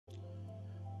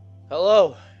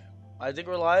Hello, I think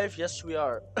we're live. Yes, we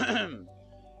are.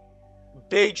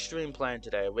 Big stream planned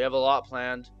today. We have a lot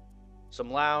planned. Some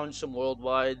lounge, some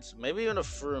worldwides, maybe even a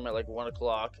froom at like 1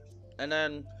 o'clock. And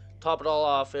then top it all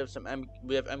off, we have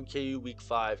MKU week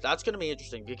 5. That's gonna be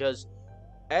interesting because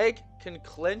Egg can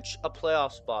clinch a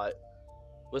playoff spot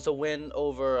with a win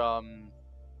over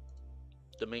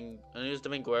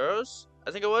Domingueros.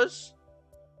 I think it was.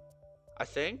 I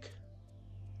think.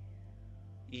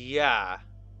 Yeah.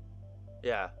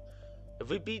 Yeah.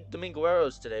 If we beat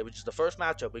Domingueros today, which is the first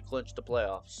matchup, we clinched the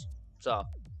playoffs. So,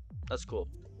 that's cool.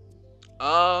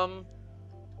 Yeah.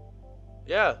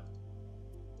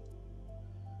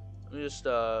 Let me just,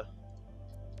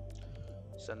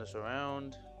 send this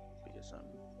around, because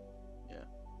yeah.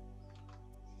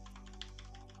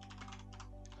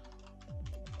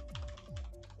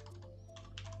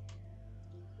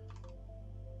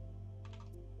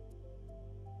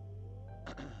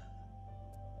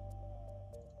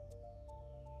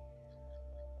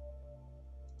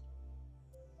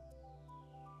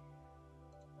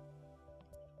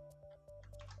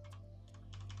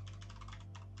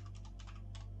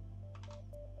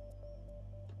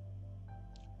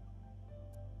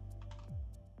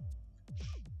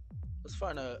 Let's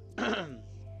find a,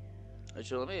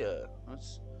 actually,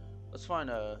 let's find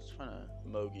a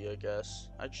Mogi, I guess.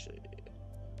 Actually,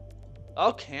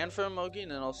 I'll can for a Mogi,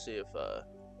 and then I'll see if,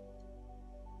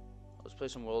 let's play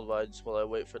some worldwides while I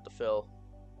wait for it to fill,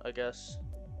 I guess.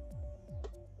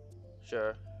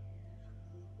 Sure.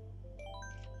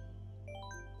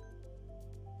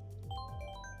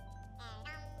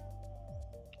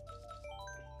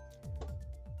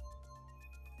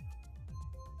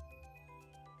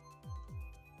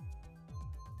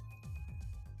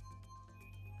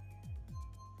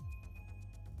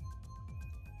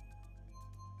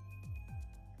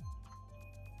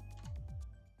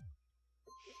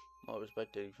 I was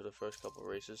spectating for the first couple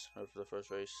races, or for the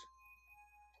first race.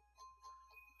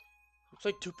 Looks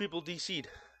like 2 people DC'd.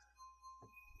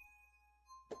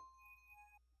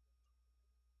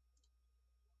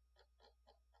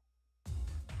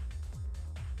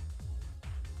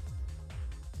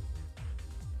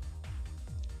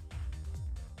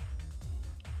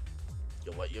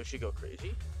 Yo, what, Yoshi go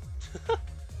crazy?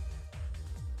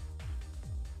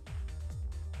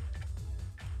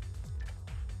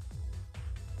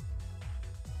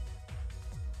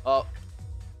 Oh.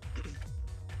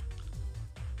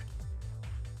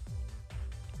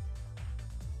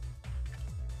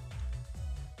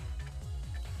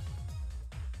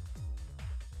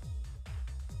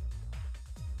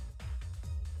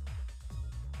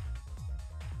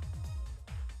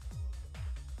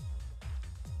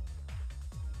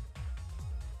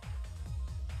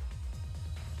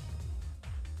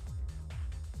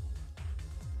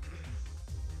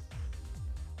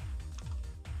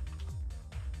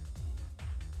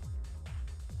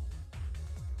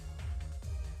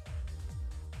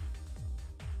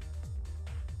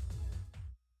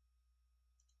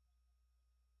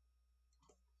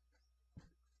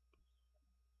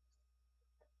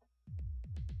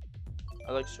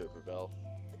 I like Super Bell.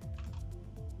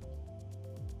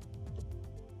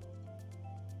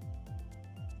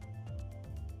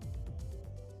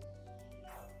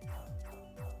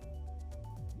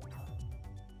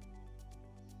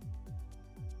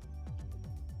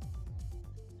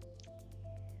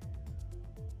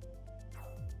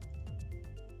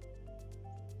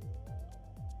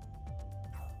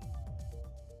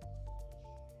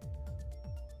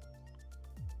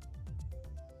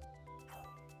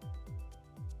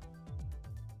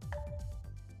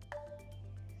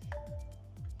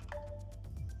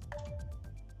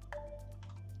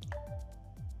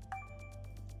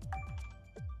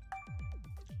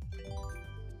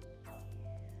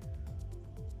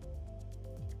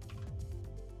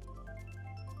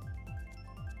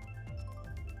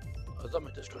 I thought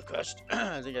my Discord crashed.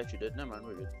 I think I actually did. Never mind,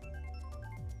 we're good.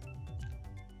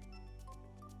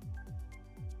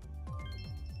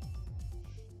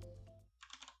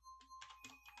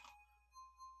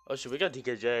 Oh shit, we got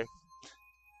DKJ.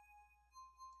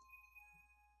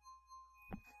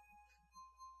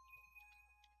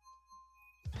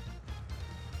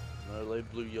 Another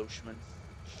light blue Yoshman.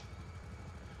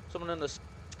 Someone in the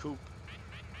coupe.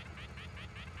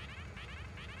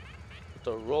 With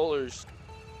the rollers.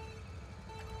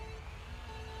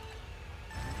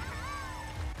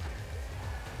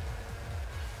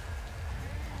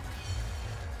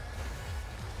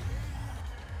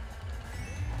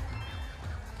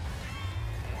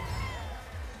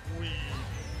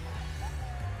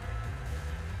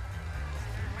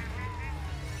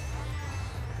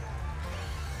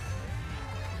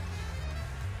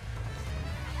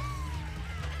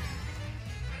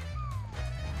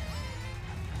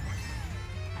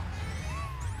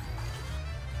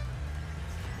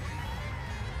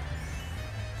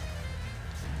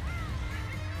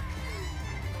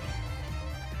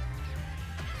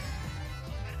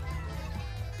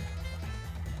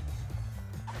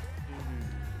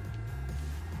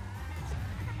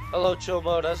 Hello, chill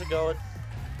mode. How's it going?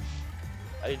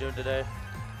 How you doing today?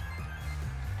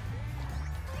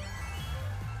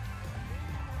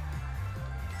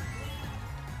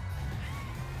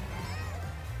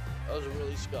 That was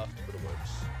really scuffed, but it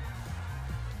works.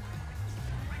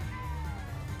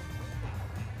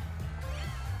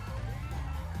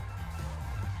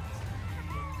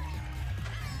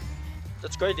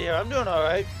 That's great to hear. I'm doing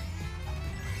alright.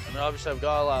 I mean, obviously I've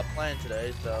got a lot planned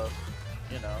today, so,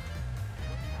 you know.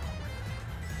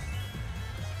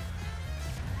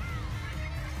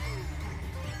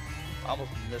 I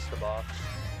almost missed the box.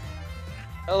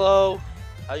 Hello!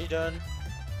 How you doing?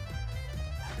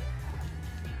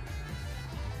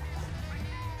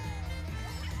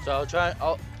 So I'll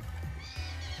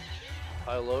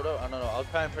Piloto? I don't know. I'll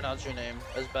try and pronounce your name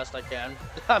as best I can.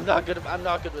 I'm not good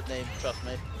with names, trust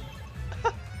me.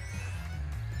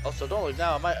 Also, don't look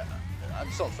now.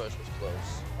 I'm still first, was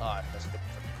close. Oh, I missed it.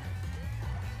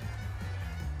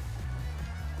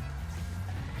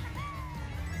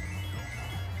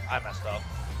 I messed up.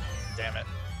 Damn it.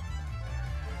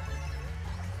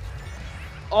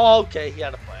 Oh, okay, he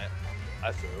had a plant.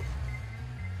 I threw.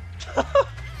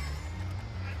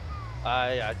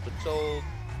 I controlled.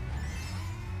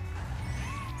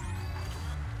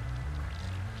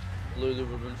 Lulu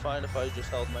would have been fine if I just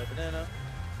held my banana.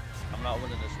 I'm not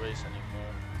winning this race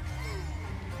anymore.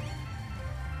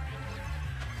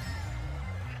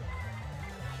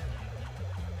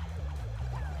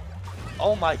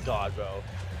 Oh my god, bro.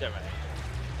 Get ready.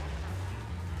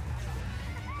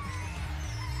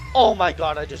 Oh my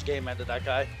god, I just game ended that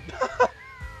guy.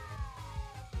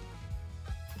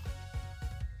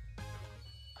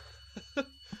 that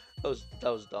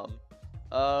was dumb.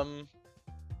 But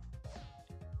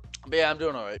yeah, I'm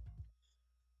doing alright.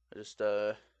 I just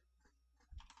you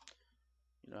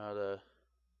know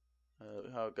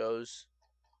how it goes.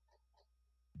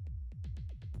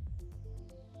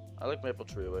 I like Maple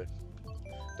Tree away.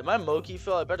 Did my Moki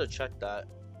fill? I better check that.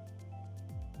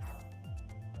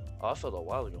 Oh, I filled a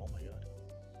while ago. Oh my god.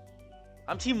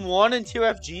 I'm team 1 in tier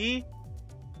FG? Okay,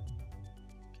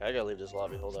 I gotta leave this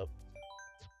lobby. Hold up.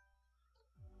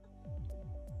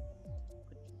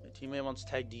 My teammate wants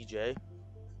to tag DJ.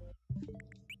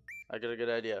 I got a good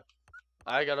idea.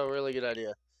 I got a really good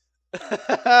idea.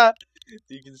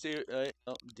 You can see it, right?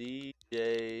 Oh,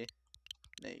 DJ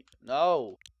Nate.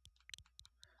 No!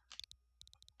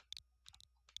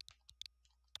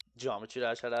 Geometry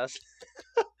dash head ass.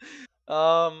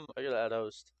 I gotta add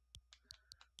host.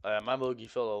 Oh, yeah, my Mogi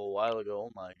fell a while ago.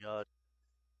 Oh my god.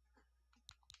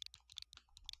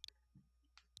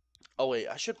 Oh wait,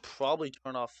 I should probably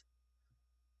turn off.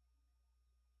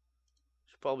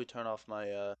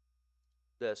 My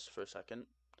this for a second,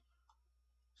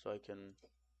 so I can,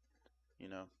 you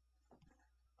know.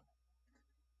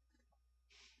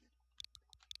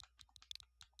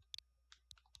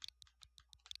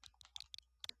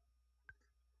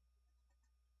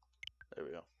 There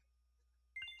we go.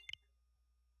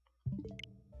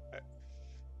 Alright.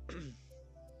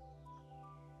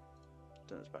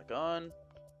 Turn this back on.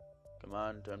 Come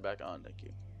on, turn back on. Thank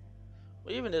you.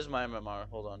 What even is my MMR?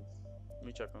 Hold on. Let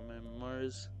me check what my MMR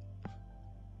is.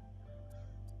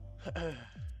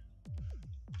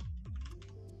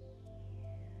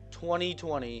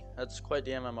 2020. That's quite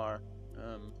the MMR.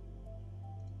 Come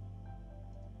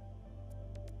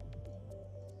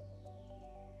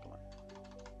on.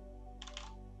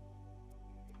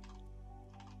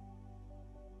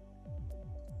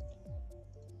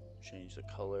 Change the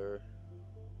color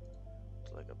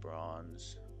to like a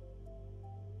bronze.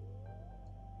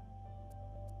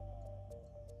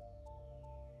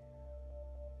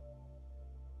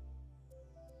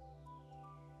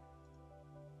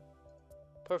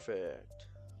 Perfect.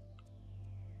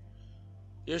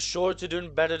 Your shorts are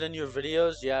doing better than your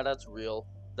videos? Yeah, that's real.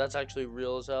 That's actually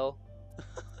real as hell.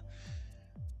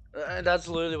 And that's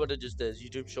literally what it just is.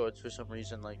 YouTube shorts for some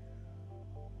reason, like,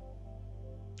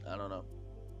 I don't know.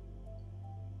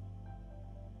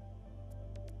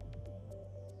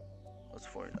 That's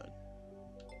 49.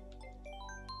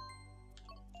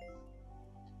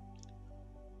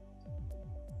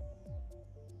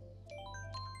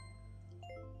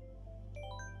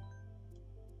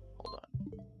 Hold on.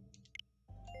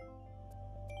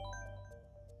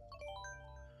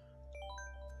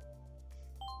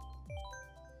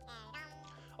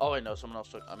 Oh wait, no, someone else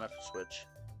took. I'm gonna have to switch.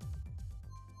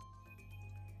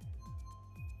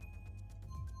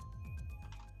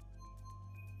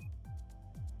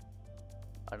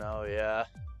 I know, yeah.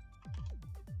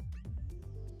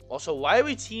 Also, why are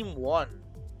we team 1?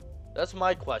 That's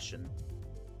my question.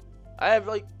 I have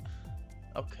like,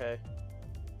 okay.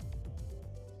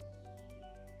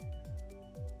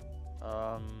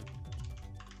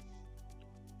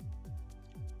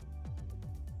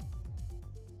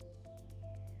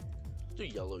 Do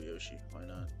yellow Yoshi, why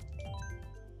not?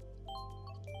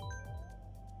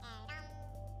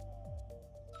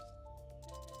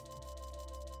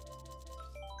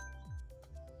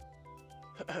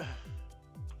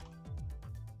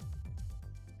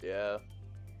 Yeah.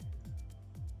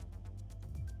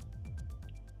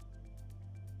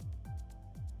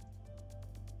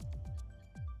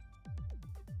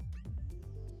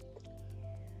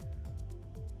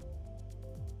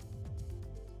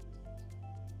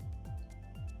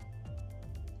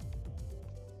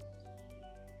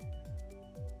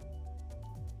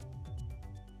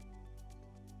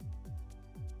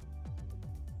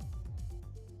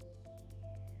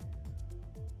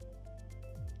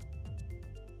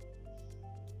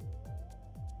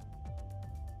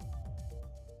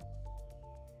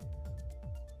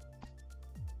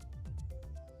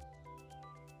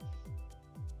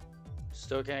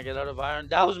 Still can't get out of iron.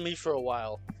 That was me for a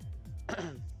while.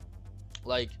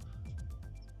 Like,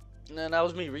 and that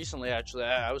was me recently, actually.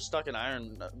 I was stuck in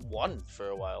iron 1 for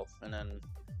a while, and then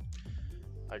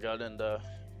I got into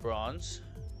bronze.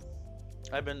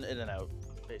 I've been in and out,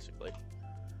 basically.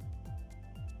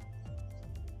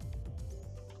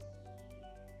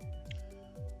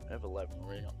 I have 11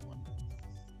 ring on 1,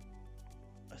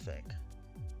 I think.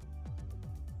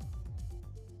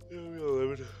 Yeah, we got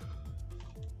 11.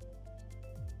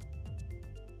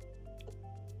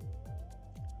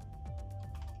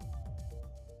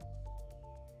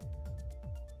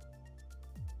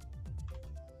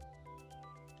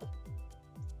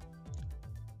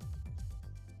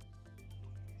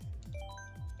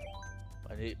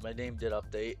 My name did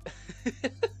update.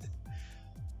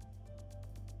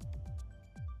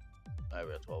 Alright,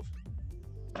 we're at 12.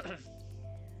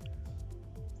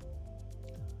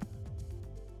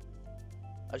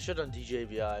 I should on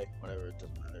DJVI, whatever, it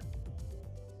doesn't matter.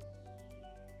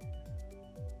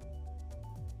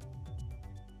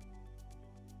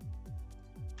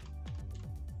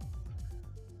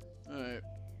 Alright.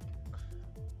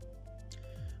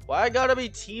 Why I gotta be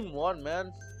team 1,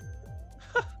 man?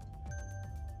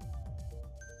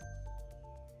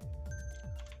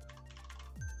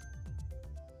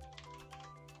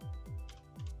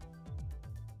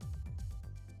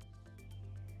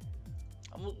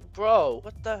 Bro,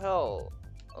 what the hell?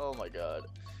 Oh my god.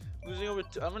 Losing over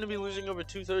I'm gonna be losing over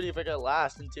 230 if I got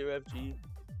last in tier FG.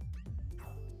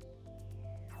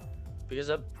 Because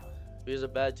of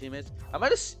bad teammates. I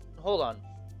might have hold on.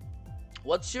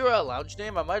 What's your lounge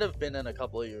name? I might have been in a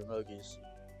couple of your emojis.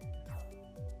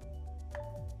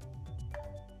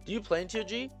 Do you play in tier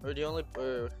G? Or do you only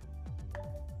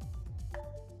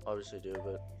obviously do,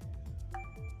 but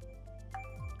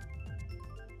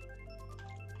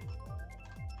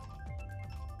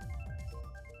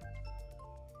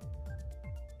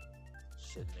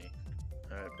Sydney.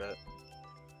 Alright, bet.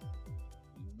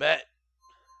 Bet.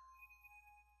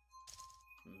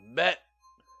 Bet.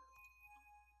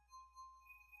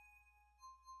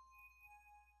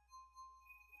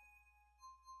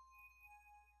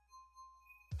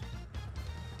 I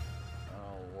don't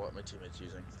know what my teammate's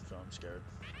using, so I'm scared.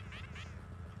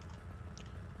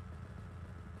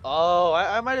 Oh,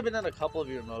 I might have been in a couple of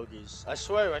your emojis. I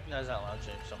swear I recognize that lounge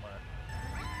name somewhere.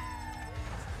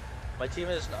 My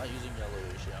teammate is not using yellow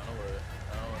Yoshi. I don't know where.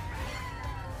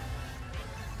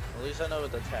 At least I know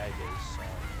what the tag is. So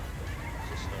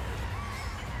just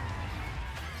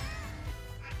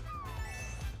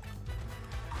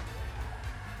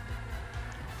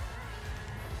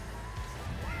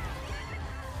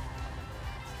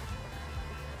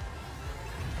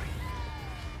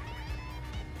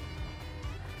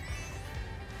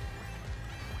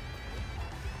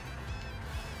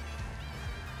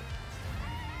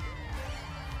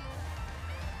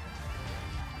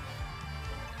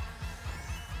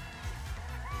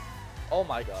oh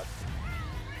my god.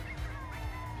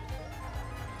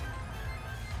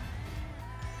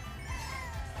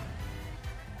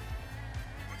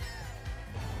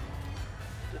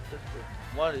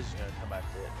 One is gonna come back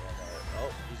to it.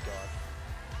 Oh, he's gone.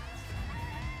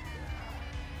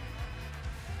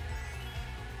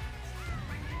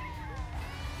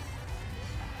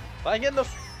 If I get the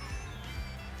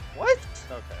what?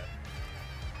 Okay.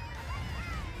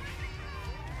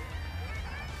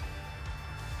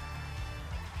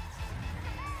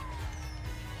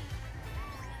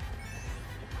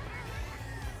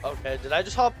 Okay, did I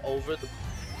just hop over the...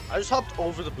 I just hopped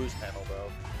over the boost panel,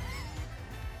 bro.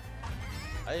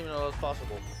 I didn't even know that was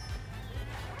possible.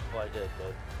 Well, I did,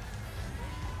 but...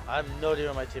 I have no idea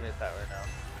where my teammate's at right now.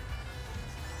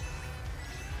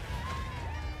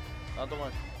 Not the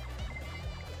one.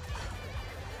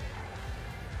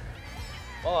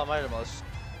 Oh, I might have missed.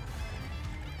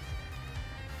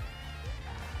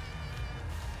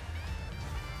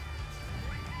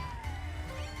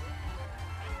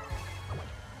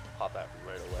 Pop that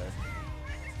right away.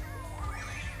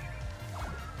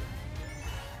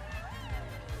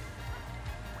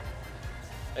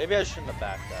 Maybe I shouldn't have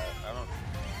backed that. I don't.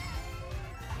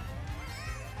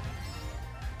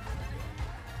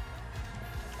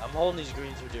 I'm holding these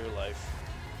greens for dear life.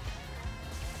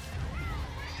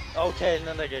 Okay, and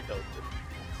then they get ghosted.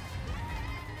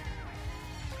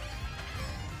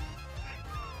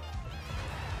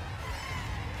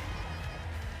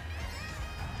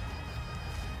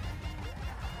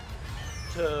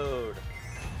 Dude.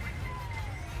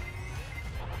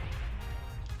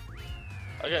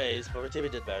 Okay, but TV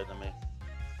did better than me.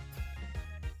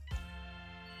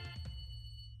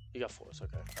 You got fours,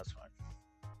 okay, that's fine.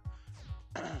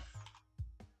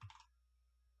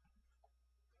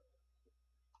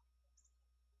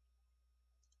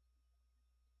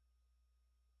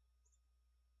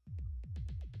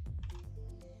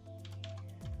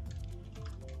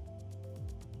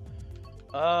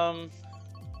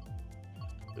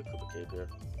 Good Cooper Cape here.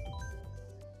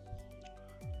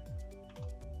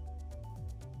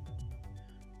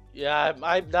 Yeah,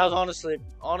 that was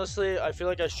honestly, I feel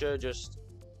like I should just,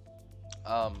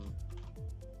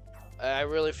 I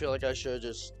really feel like I should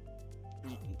just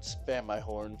spam my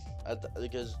horn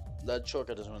because that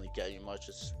shortcut doesn't really get you much.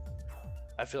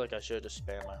 I feel like I should just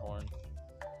spam my horn.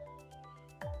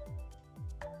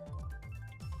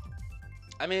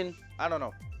 I mean, I don't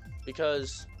know,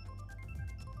 because,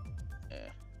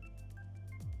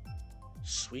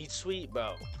 sweet,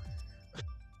 bro.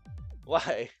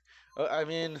 Why? I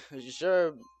mean,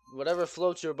 sure, whatever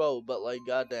floats your boat, but like,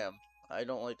 goddamn, I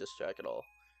don't like this track at all.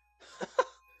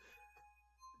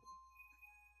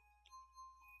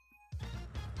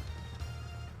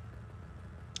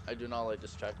 I do not like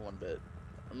this track one bit.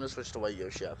 I'm gonna switch to white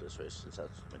Yoshi after this race, since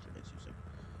that's my teammate's using.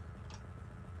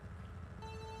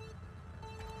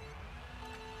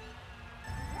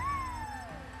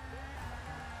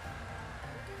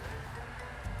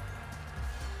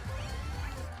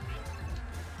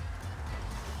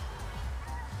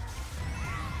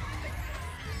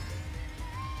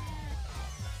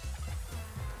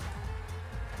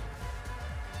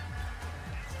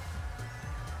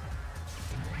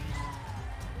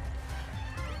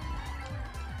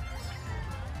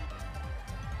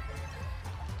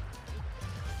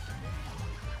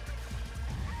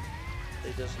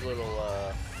 This little,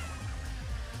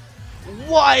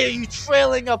 Why are you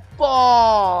trailing a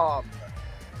bomb?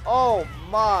 Oh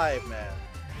my, man.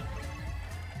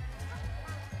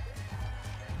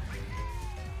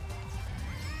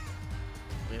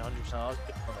 I mean, 100%. I don't know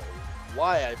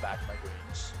why I backed my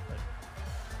greens. Like,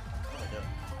 what am I doing?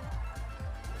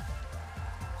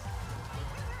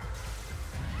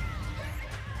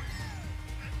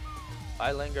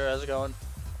 Hi, Linger. How's it going?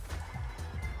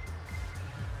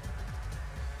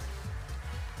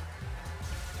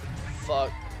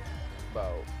 Fuck,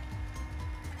 bro.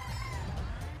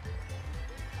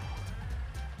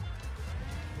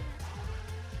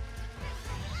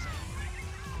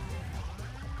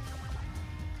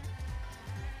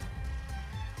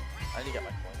 I need to get my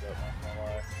coins out, not gonna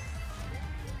lie.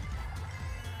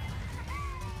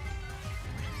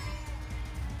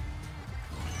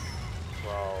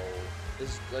 Bro,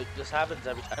 this happens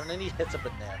every time, and then he hits a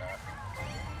banana.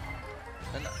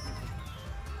 And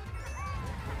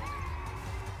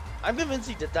I'm convinced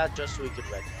he did that just so he could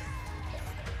wreck me.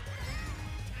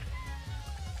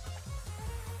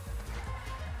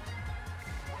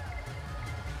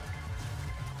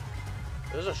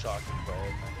 There's a shocking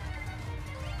play.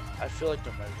 I feel like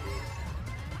there might be.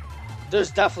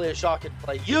 There's definitely a shocking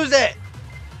play. Use it!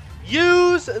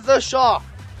 Use the shock!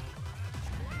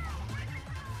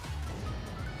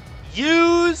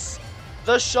 Use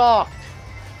the shock!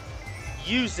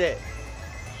 Use it!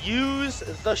 Use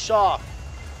the shock!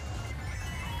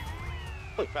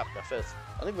 Holy crap, we got fifth.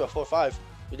 I think we got 4-5.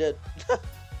 We did.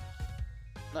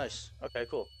 Nice. Okay,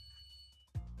 cool.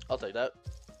 I'll take that.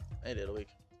 Any day of the week.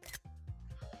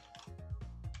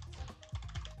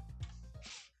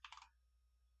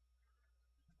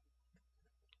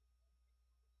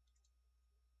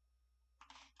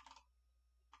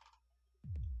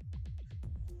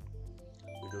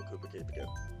 We go Cooper Cape again.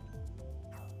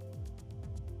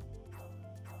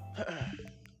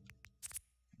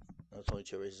 That's only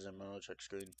 2 races in. I'm gonna check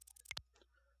screen.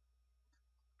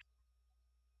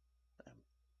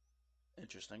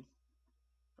 Interesting.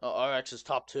 Oh, RX is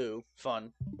top 2.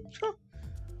 Fun.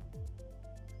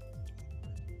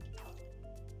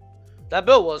 That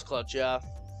build was clutch, yeah.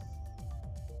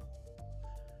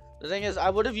 The thing is, I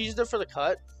would have used it for the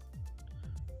cut.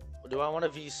 Do I want a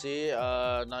VC?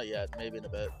 Not yet. Maybe in a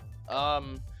bit.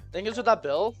 Thing is with that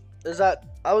build is that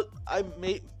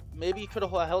maybe could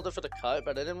have held it for the cut,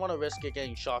 but I didn't want to risk it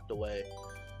getting shocked away.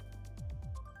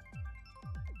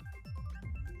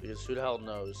 Because who the hell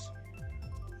knows?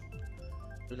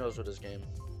 Who knows with this game?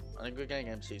 I think we're getting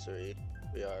MC3.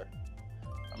 We are.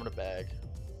 I'm gonna bag.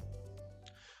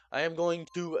 I am going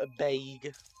to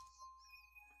bag.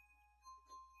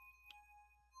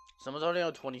 Someone's already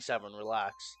on 27.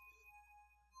 Relax.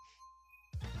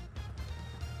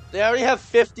 They already have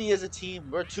 50 as a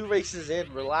team. We're 2 races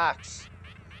in. Relax.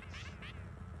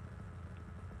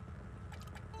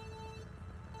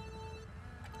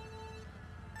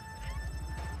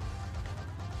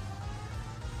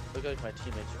 Look like my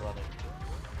teammates are running.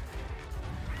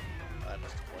 I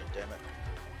missed a point, damn it.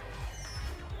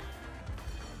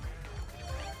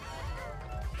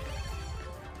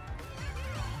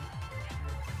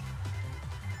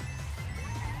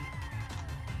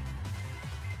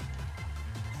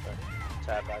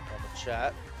 Tap back on the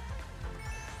chat.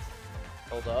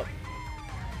 Hold up.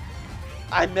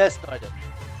 I missed. No, I didn't.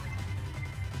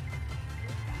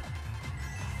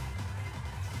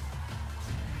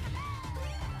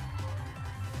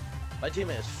 My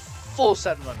teammate is full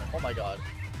set running. Oh my god.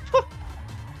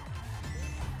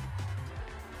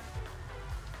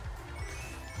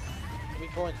 Give me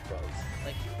coins, bros.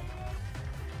 Thank you.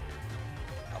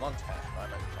 I'm on 10. I'm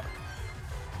not talking.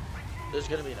 There's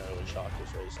gonna be an early shock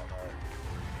this race, I know.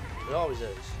 It always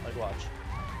is. Like, watch.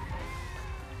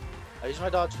 I use my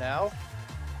dodge now,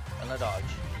 and I dodge.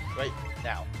 Right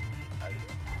now.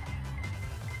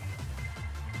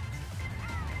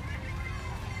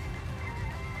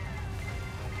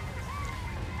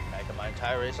 I got my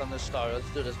entire race on this star. Let's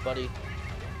do this, buddy.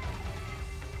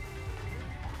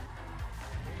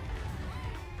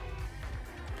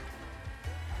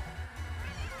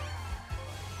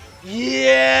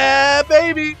 Yeah,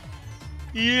 baby.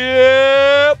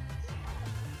 Yep.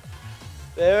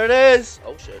 There it is.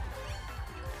 Oh shit.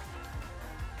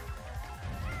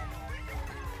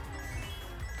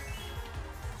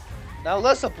 Now,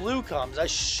 unless a blue comes, I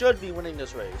should be winning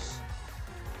this race.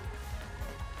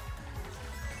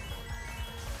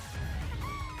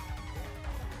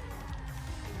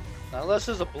 Now, unless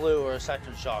there's a blue or a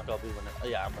second shock, I'll be winning. Oh,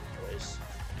 yeah, I'm winning the race.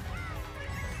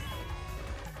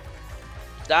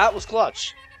 That was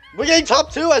clutch. We're getting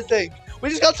top 2, I think. We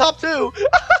just got top 2.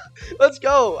 Let's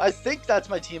go. I think that's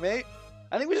my teammate.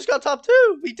 I think we just got top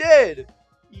 2. We did.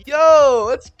 Yo,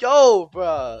 let's go,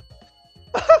 bruh.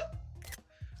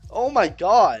 Oh my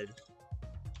god.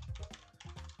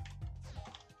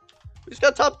 We just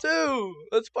got top 2.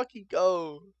 Let's fucking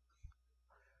go.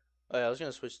 Oh yeah, I was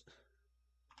gonna switch.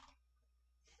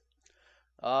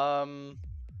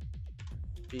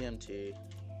 BMT.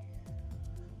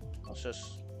 Let's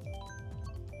just.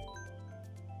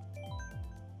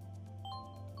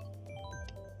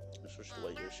 Let's switch to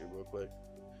white jersey real quick.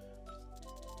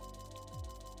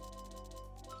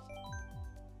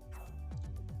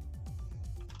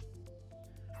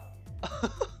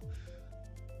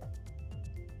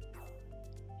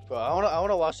 Bro, I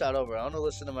wanna watch that over. I wanna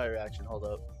listen to my reaction. Hold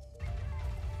up.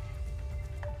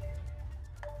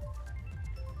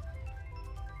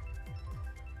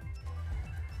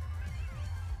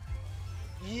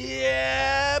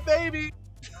 Yeah, baby.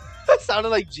 That sounded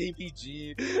like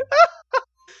JPG.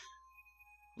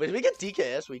 Wait, did we get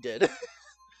DKS? We did.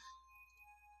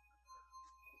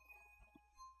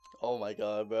 Oh my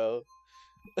god, bro.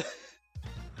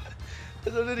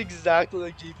 That sounded exactly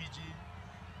like JPG.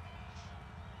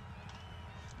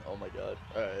 Oh my god.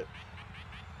 Alright.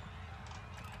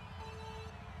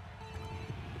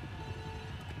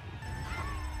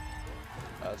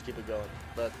 Let's keep it going.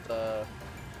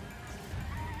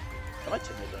 I might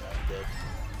take it down good.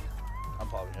 I'm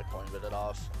probably gonna coin bid it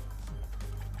off.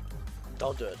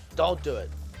 Don't do it. Don't do it.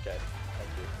 Okay. Thank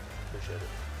you. Appreciate it.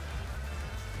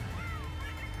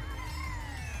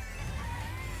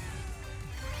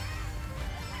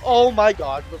 Oh my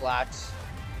god, relax.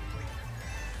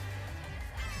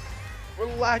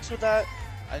 Relax with that.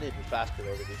 I need to be faster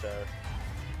though, to be fair.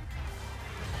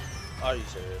 Are you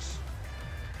serious?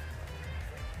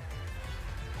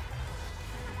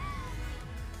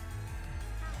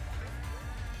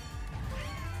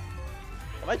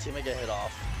 I might teammate get hit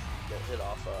off.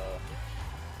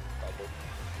 Bubble.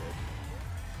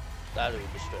 That would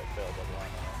be straight fail double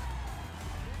line now.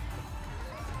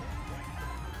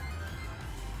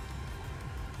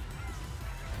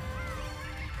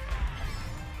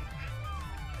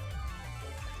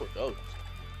 Quick goes.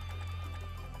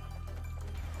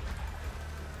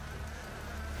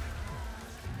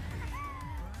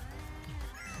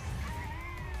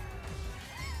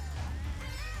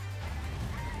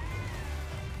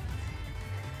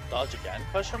 Dodge again?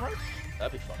 Question mark?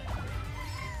 That'd be funny.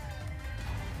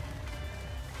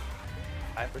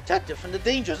 I'm protected from the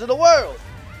dangers of the world!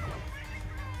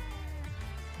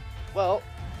 Well,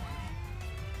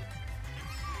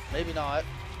 maybe not.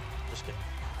 Just kidding.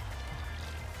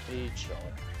 Be chilling.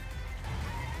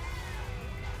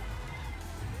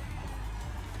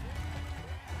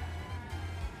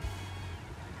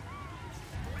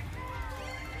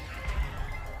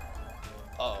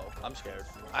 Uh-oh, I'm scared.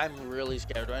 I'm really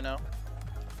scared right now.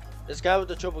 This guy with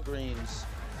the triple greens.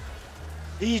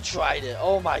 He tried it.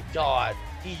 Oh my god.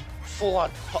 He full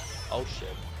on. Oh shit.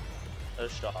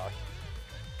 There's shock.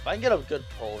 If I can get a good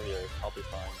pull here, I'll be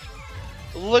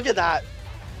fine. Look at that.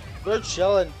 We're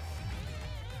chilling.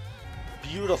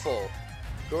 Beautiful.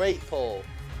 Great pull.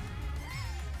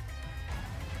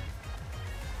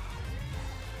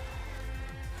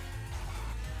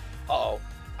 Uh-oh.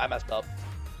 I messed up.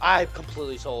 I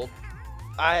completely sold.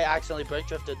 I accidentally brake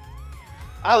drifted.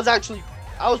 I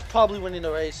was probably winning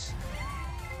the race.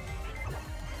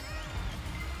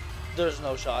 There's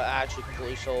no shot. I actually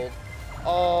completely sold.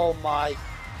 Oh my.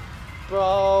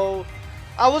 Bro.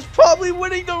 I was probably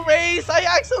winning the race. I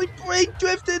accidentally brake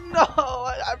drifted.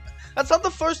 No. That's not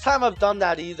the first time I've done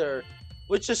that either.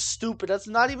 Which is stupid. That's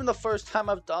not even the first time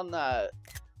I've done that.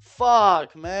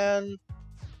 Fuck, man.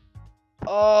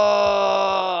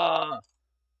 Oh.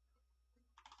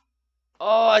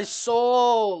 Oh, I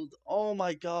sold. Oh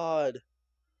my god.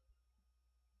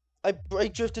 I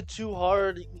brake drifted too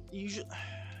hard.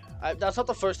 That's not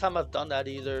the first time I've done that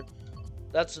either.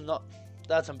 That's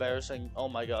embarrassing. Oh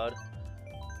my god.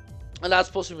 And that's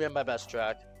supposed to be my best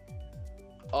track.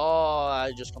 Oh,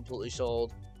 I just completely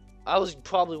sold. I was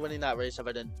probably winning that race if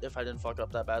I didn't fuck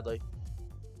up that badly.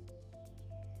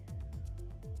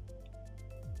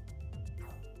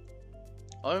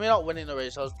 Oh, maybe not winning the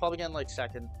race. I was probably getting like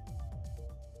second.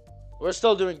 We're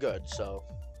still doing good, so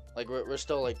like we're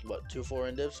still like what 2-4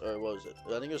 in divs, or what was it?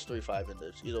 I think it was 3-5 in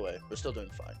divs. Either way, we're still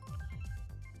doing fine.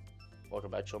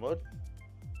 Welcome back, chill mode.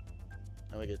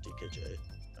 And we get DKJ.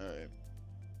 All right.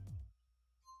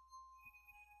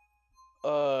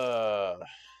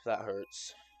 That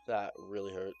hurts. That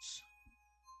really hurts.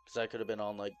 Cause I could have been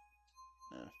on like,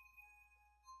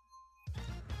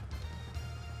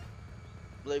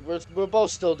 like we're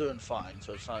both still doing fine,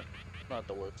 so it's not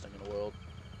the worst thing in the world.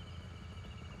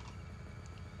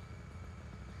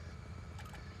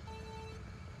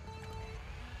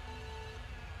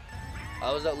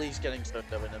 I was at least getting stuck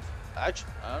there.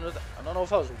 Actually, I don't know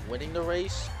if I was winning the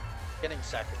race. Getting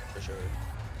second for sure.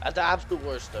 At the absolute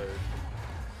worst, third.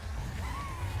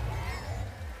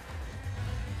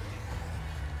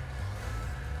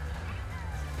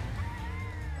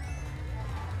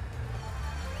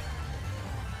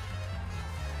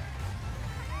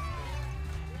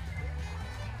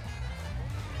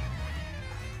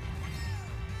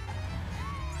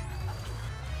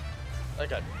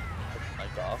 Like I took the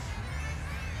mic off.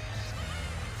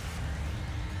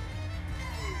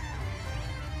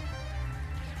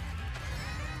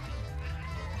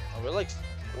 Oh, we're like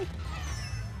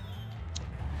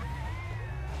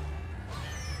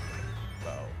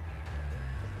bro.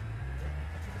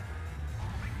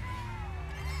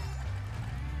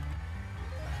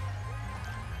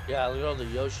 Yeah, look at all the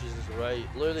Yoshis is right.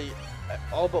 Literally,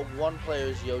 all but one player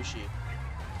is Yoshi.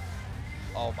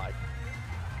 Oh my.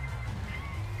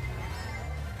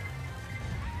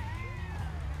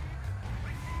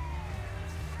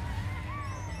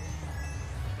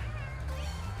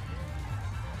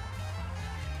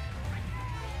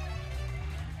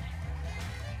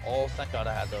 Oh, thank God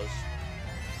I had those.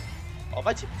 Oh,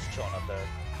 my team's chilling up there.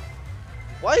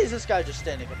 Why is this guy just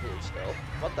standing completely still?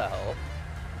 What the hell?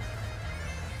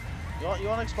 You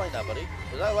want to explain that, buddy?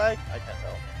 Was that lag? I can't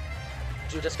tell.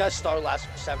 Dude, this guy's star lasts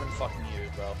for 7 fucking years,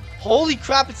 bro. Holy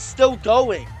crap, it's still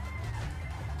going!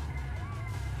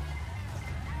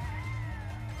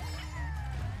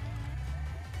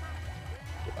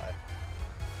 Goodbye.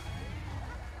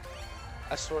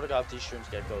 I swear to God, if these streams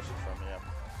get ghosted from me, I'm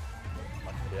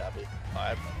not gonna be happy. Oh, I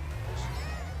have no ideas.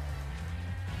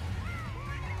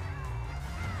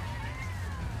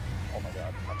 Oh my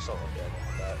God, I'm so lucky I didn't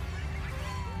have that.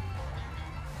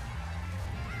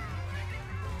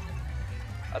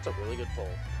 That's a really good pull.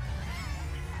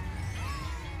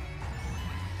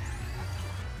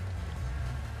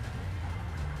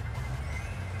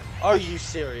 Are you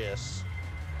serious?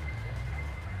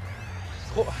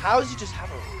 How does he just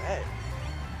have a red?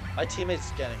 My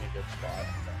teammate's getting a good spot.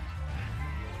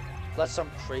 Let some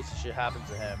crazy shit happen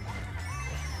to him.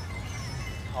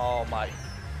 Oh my.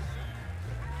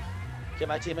 Okay,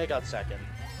 my teammate got second.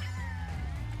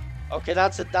 Okay,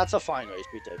 that's a fine race.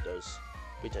 We take those.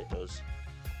 We take those.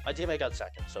 My teammate got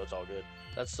second, so it's all good.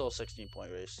 That's still a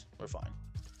 16-point race. We're fine.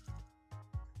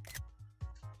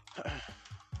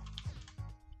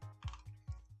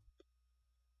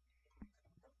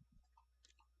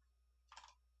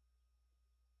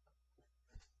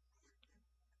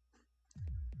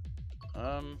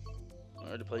 I'm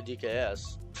ready to play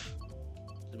DKS.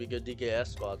 To be good DKS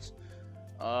spots.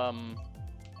 I'm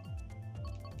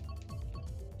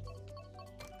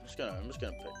just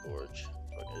gonna pick Gorge.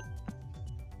 Fuck it.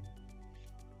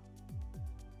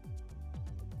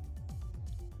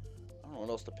 I don't know what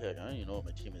else to pick. I don't even know what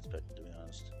my teammates picked, to be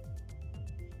honest.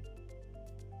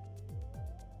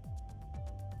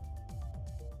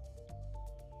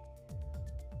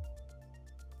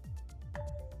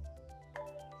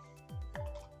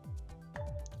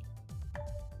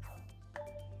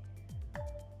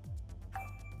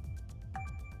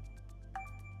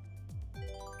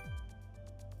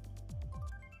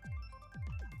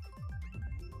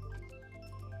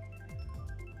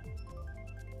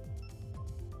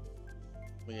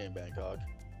 We ain't Bangkok.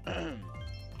 Alright.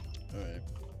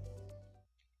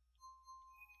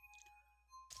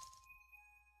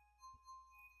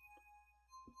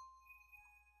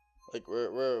 Like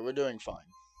we're doing fine.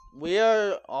 We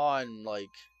are on like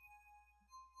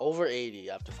over 80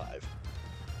 after 5.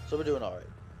 So we're doing alright.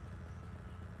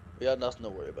 We got nothing to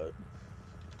worry about.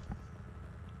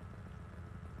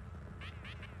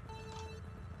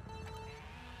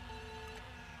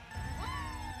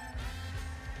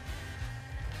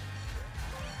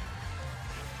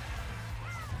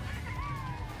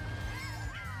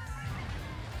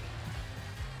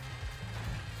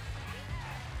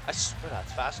 I swear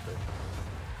that's faster.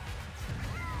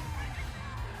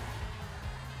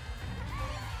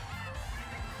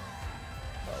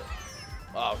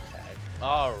 Oh. Okay.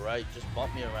 Alright, just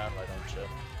bump me around, why don't you?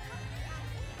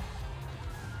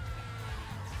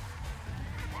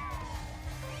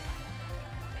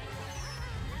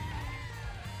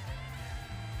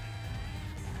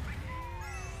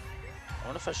 I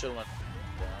wonder if I should have went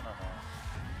down, I don't know.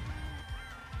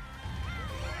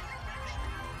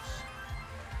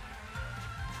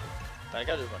 I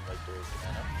gotta run right through it,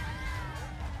 man.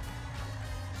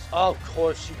 Oh, of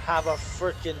course, you have a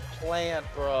freaking plant,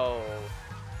 bro.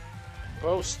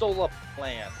 Bro stole a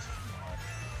plant.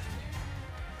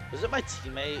 Was it my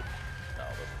teammate? No, it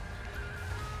wasn't.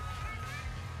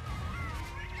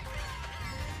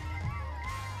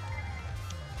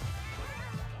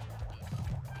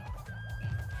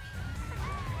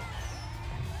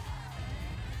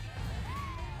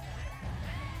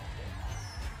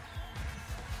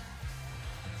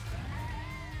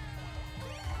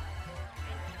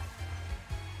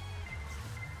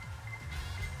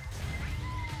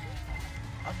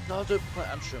 Another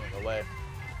plant. I'm shooting away.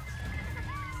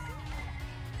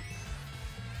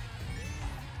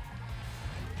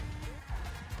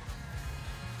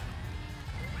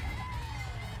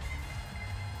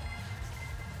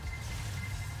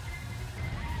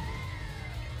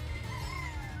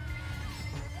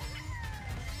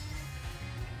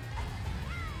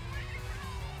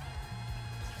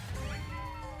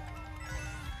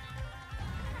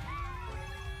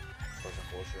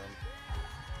 Wasn't bullshit.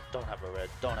 Don't have a red.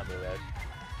 Don't have a red.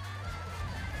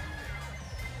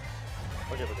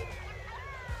 Okay, we're good.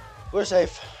 We're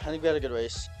safe. I think we had a good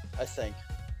race. I think.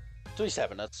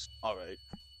 3-7. That's all right.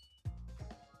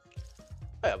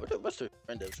 Oh, yeah, we're through.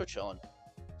 We're chilling.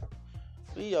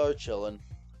 We are chilling.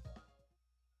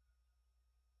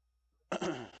 I'd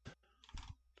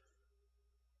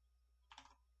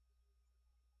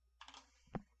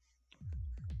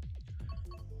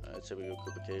say we go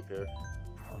Koopa Cape here.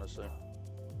 Honestly.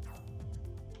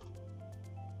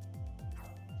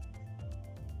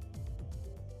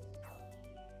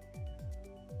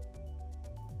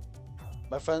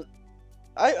 My friend,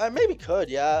 I maybe could,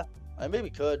 yeah. I maybe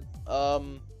could.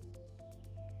 I'll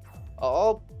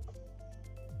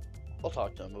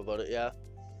talk to him about it, yeah.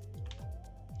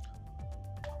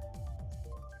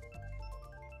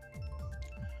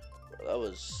 That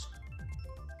was.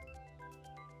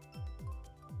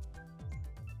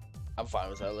 I'm fine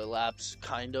with early laps,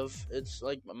 kind of. It's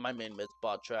like my main mid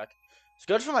spot track. It's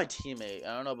good for my teammate.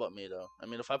 I don't know about me though. I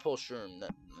mean, if I pull Shroom,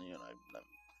 then you know I'm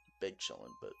big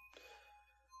chilling, but.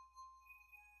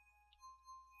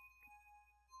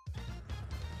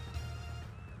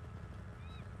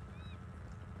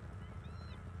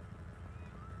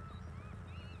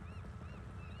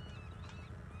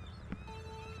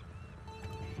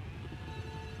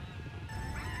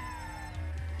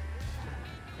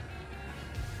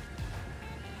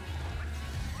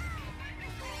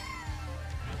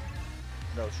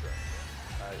 No Shroom.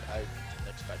 I didn't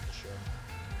expect the shroom.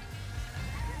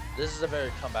 This is a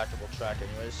very comebackable track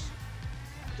anyways.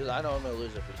 Because I know I'm going to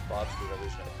lose if we spots because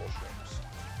everybody's going to pull shrooms.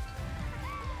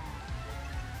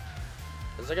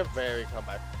 It's like a very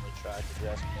comeback-friendly track if you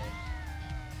ask me.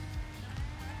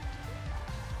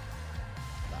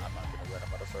 Nah, I'm not going to let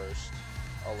him out of first.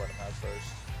 I'll let him out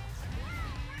first.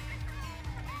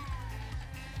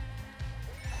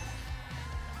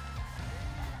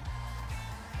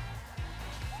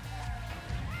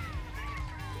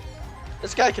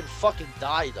 This guy can fucking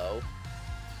die, though.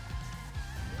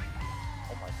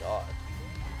 Oh my god.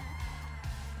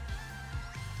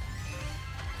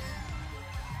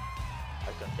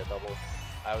 I couldn't get double.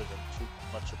 I was in too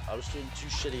much. I was doing too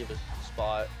shitty of a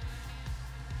spot.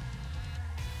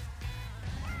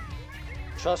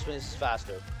 Trust me, this is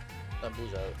faster than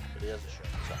Blue's out, but he has a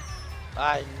shroom. So.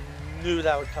 I knew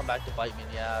that would come back to bite me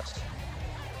in the ass.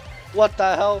 What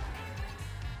the hell?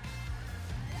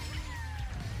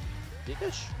 Did he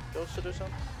get ghosted or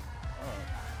something?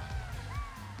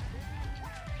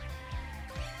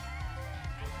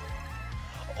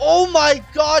 Oh my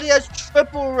god, he has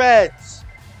triple reds!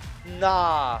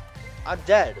 Nah, I'm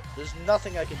dead. There's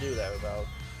nothing I can do there, bro.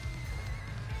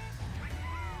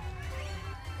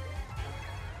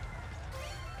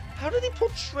 How did he pull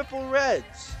triple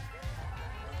reds?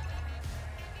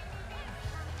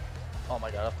 Oh my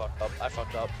god, I fucked up. I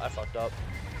fucked up. I fucked up.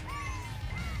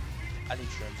 I need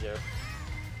shrooms here.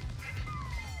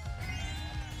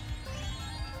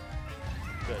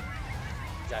 Good.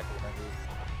 Exactly what I need.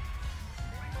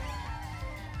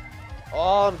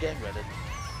 Oh, I'm getting redded.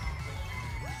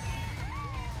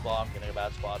 Well, I'm getting a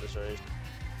bad spot this race.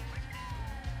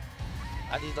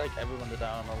 I need like everyone to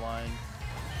die on the line.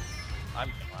 I'm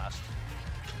last.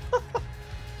 Oh,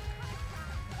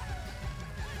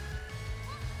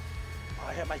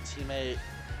 I hit my teammate.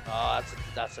 Oh,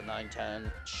 that's a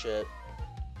 9-10. Shit.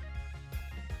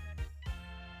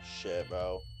 Shit,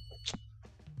 bro.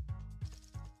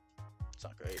 It's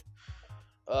not great.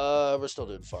 We're still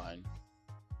doing fine.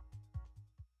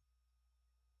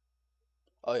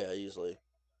 Oh yeah, easily.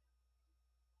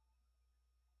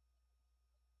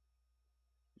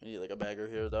 We need like a bagger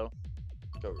here though.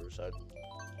 Go Riverside.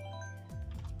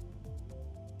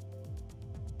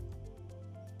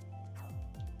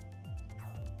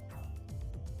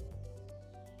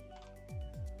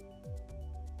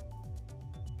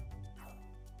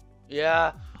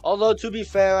 Yeah, although to be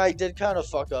fair, I did kind of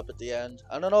fuck up at the end.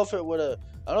 I don't know if it would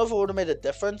have made a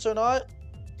difference or not,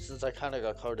 since I kind of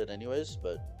got carded anyways,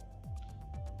 but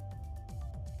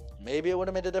maybe it would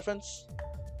have made a difference.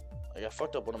 Like, I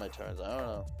fucked up one of my turns. I don't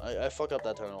know. I fuck up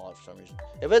that turn a lot for some reason.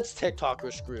 If it's TikTok,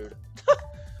 we're screwed.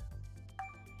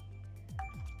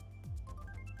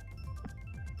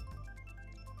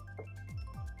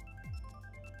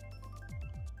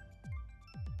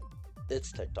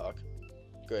 It's TikTok.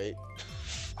 Great.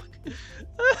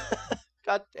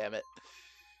 God damn it.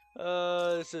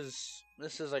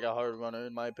 This is like a hard runner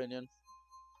in my opinion.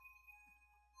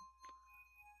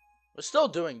 We're still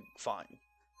doing fine.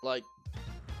 Like,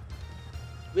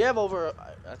 we have over,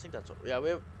 I think that's, yeah,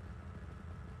 we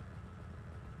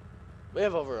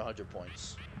have over 100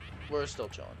 points. We're still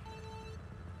chilling.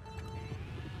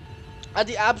 At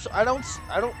the I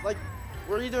don't like,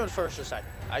 we're either in first or second.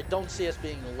 I don't see us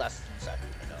being less than second,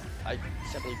 you know. I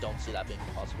simply don't see that being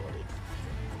a possibility.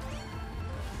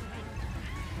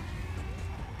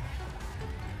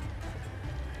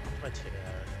 What's my ticket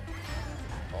error?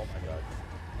 Oh my god.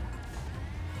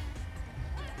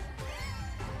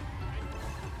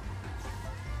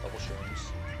 Double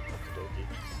shrooms. Okey-dokey.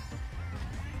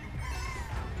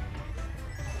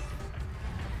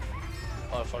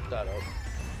 Oh, I fucked that up.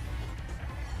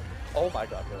 Oh my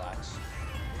god, relax.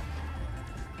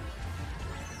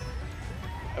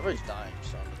 Everybody's dying,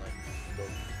 so I'm gonna like go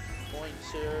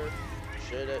points here.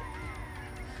 Shit it.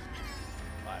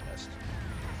 Oh, I missed.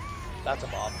 That's a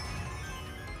bomb.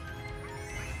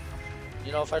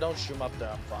 You know, if I don't shoot him up there,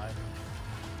 I'm fine.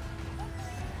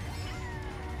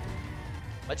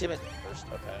 My team is first.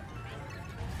 Okay.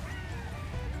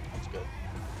 That's good.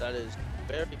 That is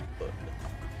very good.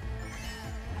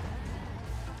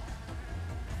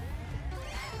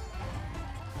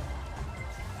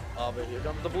 Oh, but here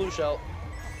comes the blue shell.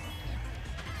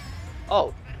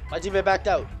 Oh, my teammate backed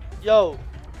out. Yo,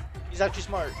 he's actually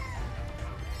smart.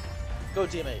 Go,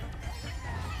 teammate.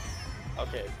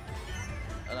 Okay.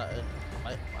 And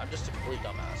I'm just a complete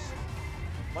dumbass.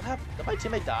 What happened? Did my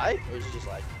teammate die? Or is he just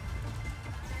like...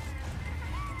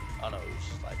 Oh no, he's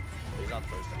just like... He's not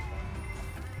first anymore.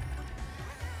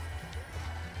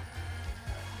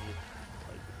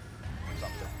 Like,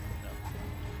 something,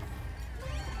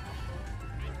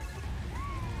 you know.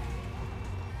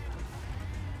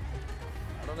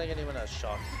 think anyone has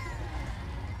shock.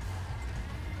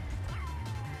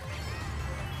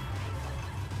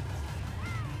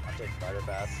 I'll take spider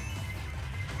path.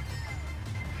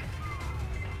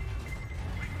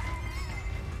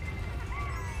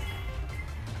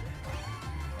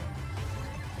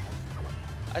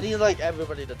 I need like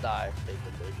everybody to die,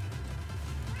 basically.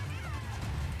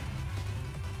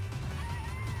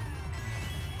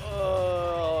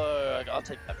 I'll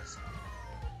take that.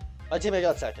 My teammate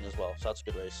got second as well, so that's a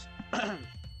good race.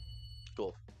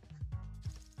 Cool.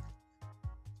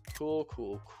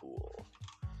 Cool.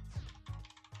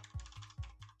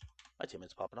 My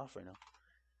teammate's popping off right now.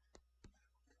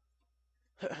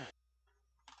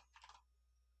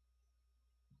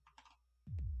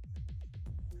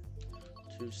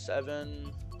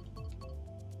 2-7.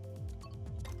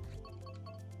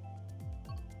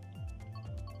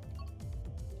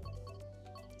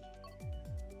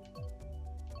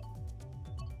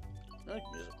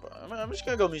 Music park. I'm just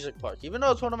gonna go music park. Even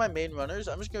though it's one of my main runners,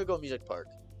 I'm just gonna go music park.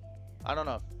 I don't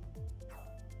know.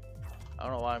 I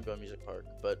don't know why I'm going music park,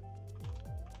 but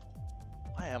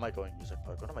why am I going music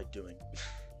park? What am I doing?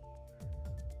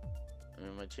 I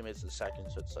mean, my teammate's the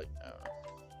second, so it's like, I don't know.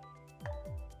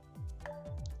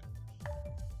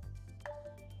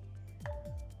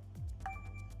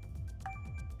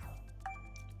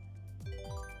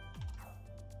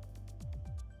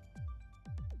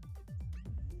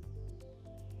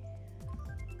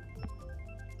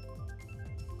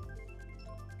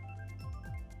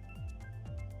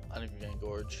 I think we're getting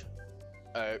gorge.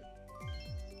 Alright.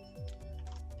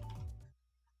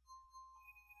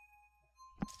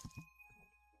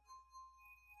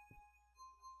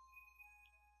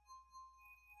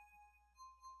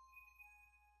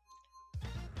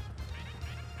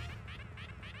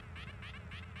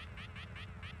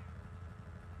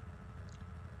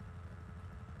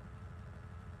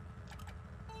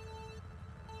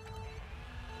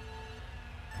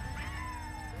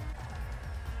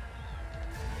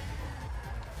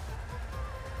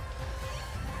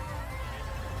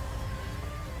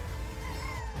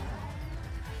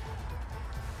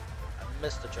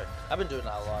 Missed the trick. I've been doing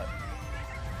that a lot.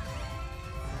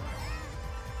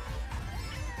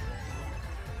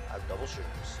 I have double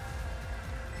shrooms.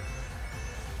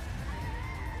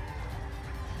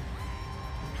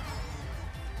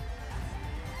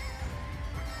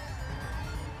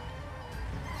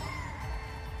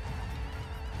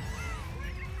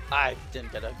 I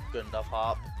didn't get a good enough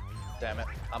hop. Damn it.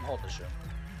 I'm holding the shroom.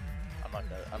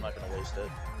 I'm not gonna waste it.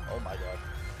 Oh my god.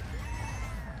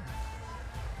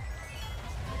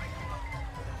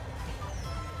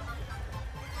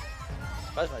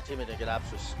 Surprised my teammate didn't get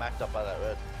absolutely smacked up by that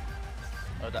red.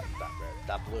 Oh, that red.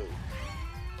 That blue.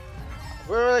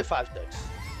 We're like 5-6.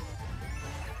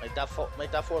 Make that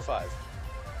 4-5.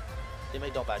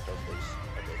 Teammate, don't back those, please.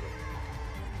 Okay, good.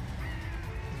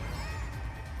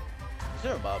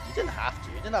 Throw him up. You didn't have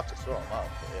to. You didn't have to throw him up,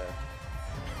 but yeah.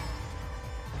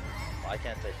 Well, I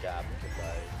can't take gap because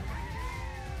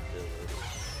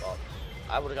well,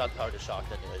 I would have got target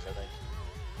shocked anyways,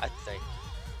 I think.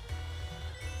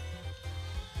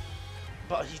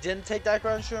 But he didn't take that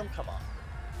ground shroom? Come on.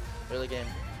 Really, game?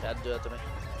 You had to do that to me.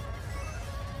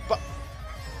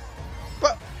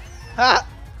 But. Ha!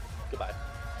 Goodbye.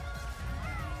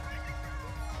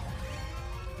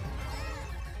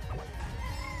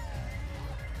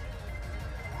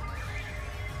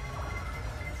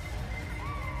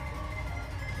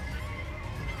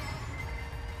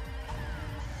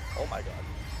 Oh my god.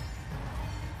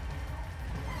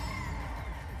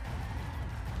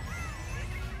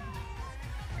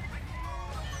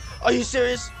 Are you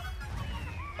serious?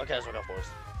 Okay, so I got 4s.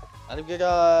 I think we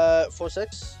got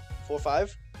 4-6,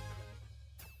 4-5.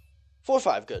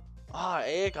 4-5, good. Ah,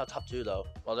 BIIIIG got top 2 though.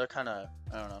 Well, they're kind of,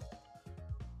 I don't know.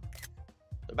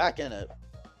 They're back in it.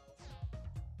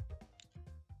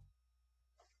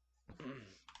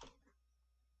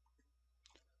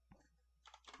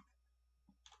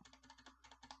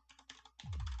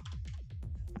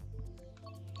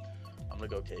 I'm gonna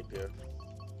go cape here.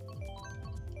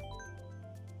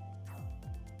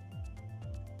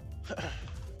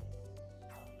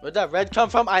 Where'd that red come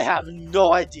from? I have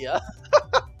no idea.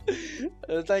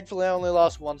 Thankfully, I only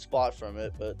lost 1 spot from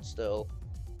it, but still.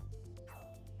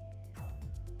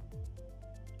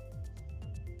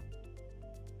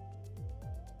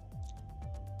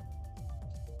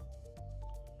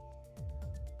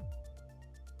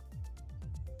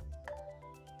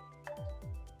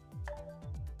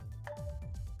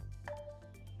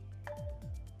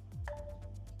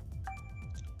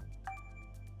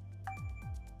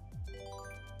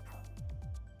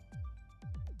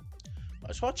 I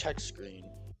just want to check screen.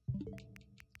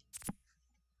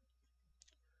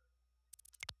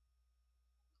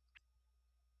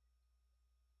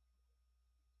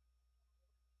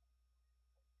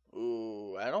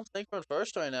 I don't think we're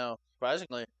first right now,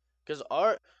 surprisingly. Because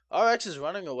RX is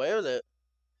running away with it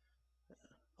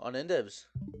on indivs.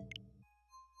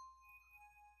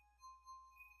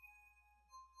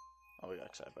 Oh, we got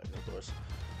excited by of course.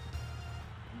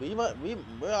 I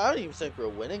don't even think we're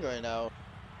winning right now.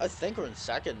 I think we're in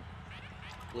second,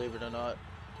 believe it or not.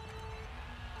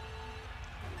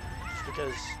 Just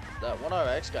because that one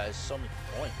RX guy has so many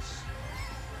points.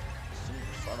 It's so much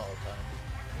fun all the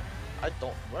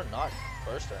time. We're not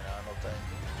first right now, I don't think.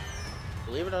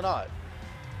 Believe it or not.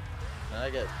 And I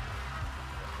get...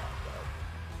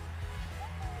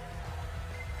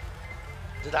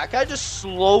 Did that guy just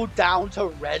slow down to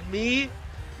red me?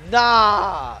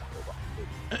 Nah!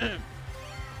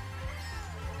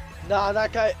 Nah,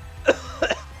 that guy...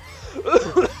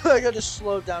 that guy just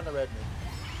slowed down to red me.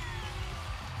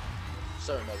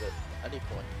 Certain of it. I need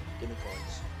coin. Give me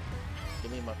coins.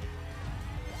 Give me money.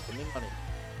 Give me money.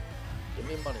 Give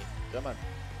me money. Come on.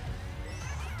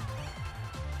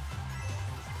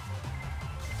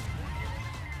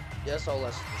 Yes, I'll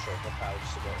lessen the shortcut power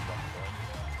just to get 1 point.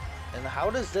 And how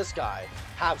does this guy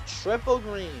have triple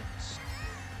greens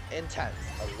in 10th?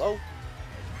 Hello?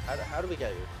 How do we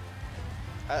get here?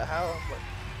 What?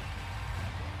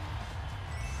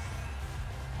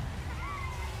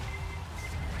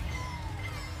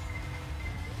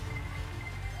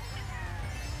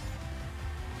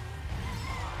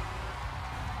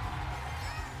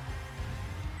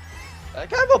 I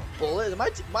have a bullet. My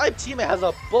teammate has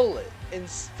a bullet in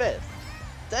 5th.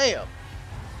 Damn.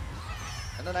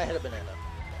 And then I hit a banana.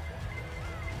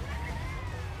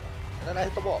 And then I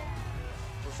hit the wall.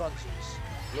 For funsies.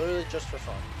 Literally just for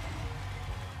fun.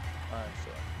 Alright,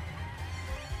 so.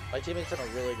 My teammate's in a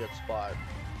really good spot.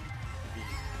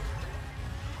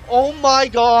 Oh my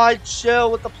god,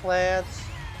 chill with the plants.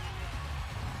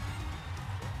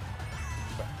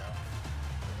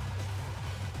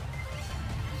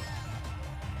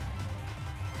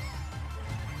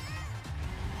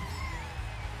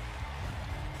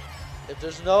 If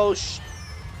there's no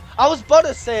I was about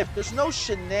to say, if there's no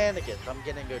shenanigans, I'm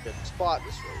getting a good spot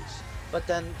this race. But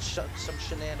then some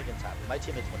shenanigans happen. My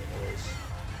teammate's winning the race.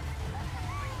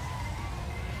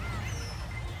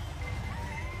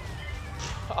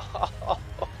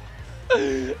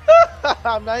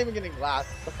 I'm not even getting last.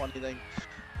 That's the funny thing.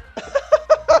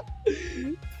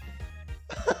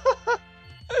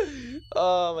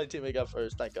 Oh, my teammate got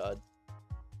first. Thank God.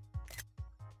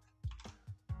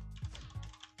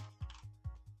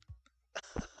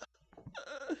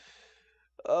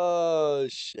 Oh,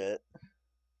 shit.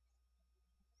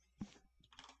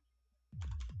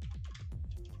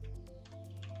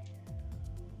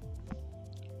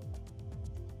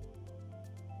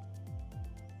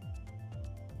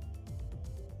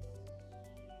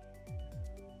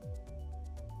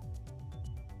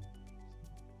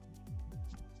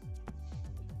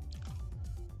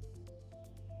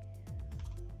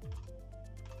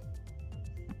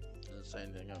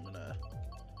 Same thing, I'm gonna...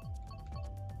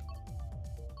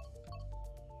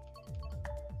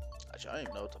 Actually, I don't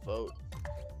even know what to vote.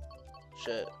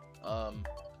 Shit. Fuck,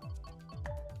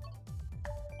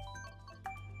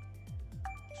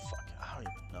 I don't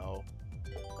even know. I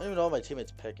don't even know what my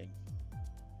teammate's picking.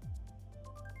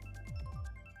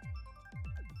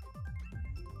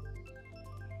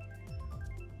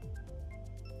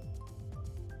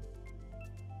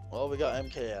 Well, we got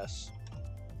MKS.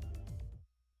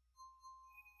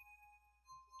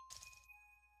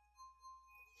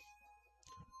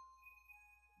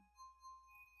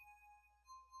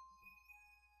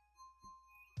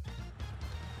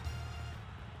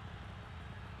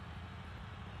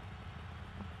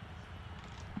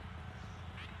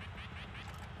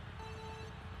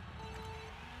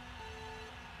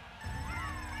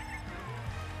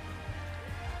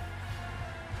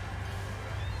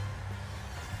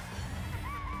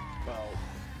 Well,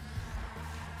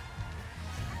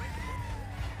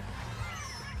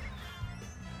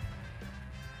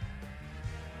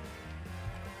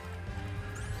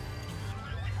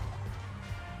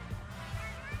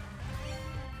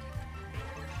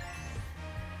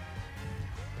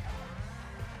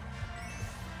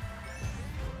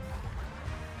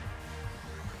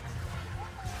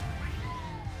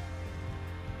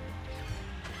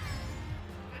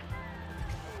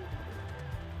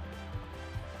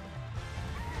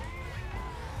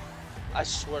 I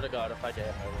swear to God, if I get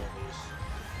him, I will lose.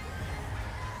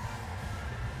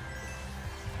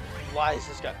 Why is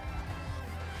this guy?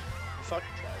 You fucking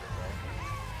tried it, bro.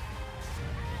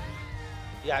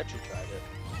 You actually tried it.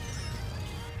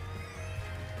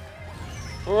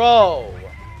 Bro!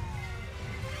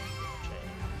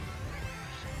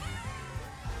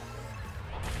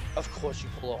 Of course you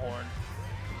pull a horn.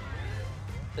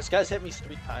 This guy's hit me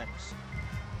 3 times.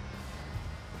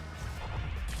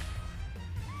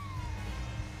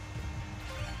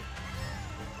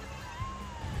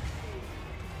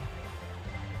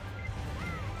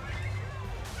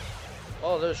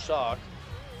 Oh, there's shock.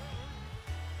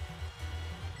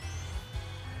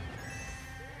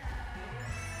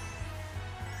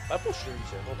 If I pull Shuri's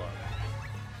here, hold on.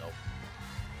 Nope.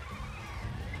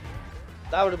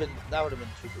 That would have been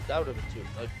too good. That would have been too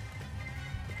like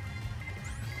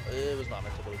it was not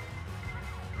meant to be.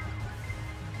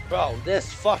 Bro,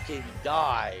 this fucking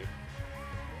guy.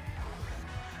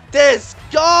 This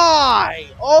guy!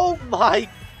 Oh my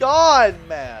god,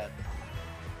 man!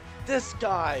 This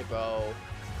guy, bro.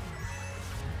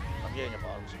 I'm getting a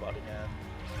bottom spot again.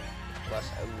 Unless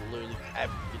I literally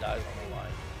every dies on the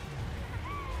line.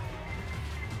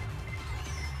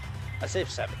 I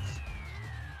saved 7th.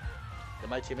 Did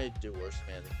my teammate do worse than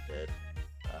me? I think he did.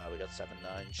 We got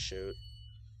 7-9. Shoot.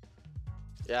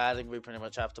 Yeah, I think we pretty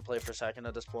much have to play for 2nd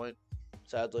at this point.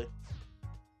 Sadly.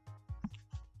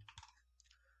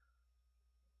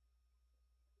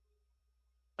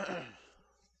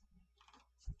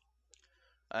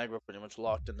 I think we're pretty much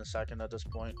locked in the 2nd at this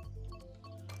point.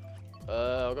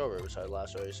 I'll go Riverside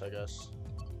last race, I guess.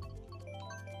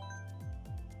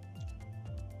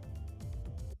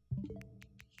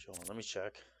 Hold on, let me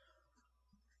check.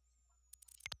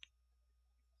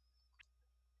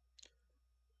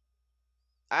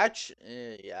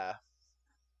 Actually, yeah.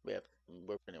 We're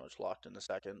pretty much locked in the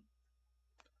 2nd.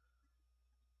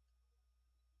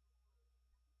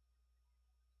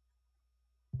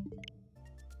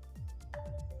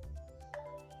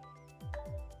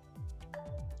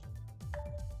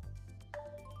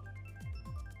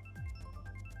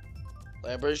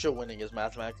 I'm pretty sure winning is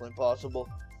mathematically impossible.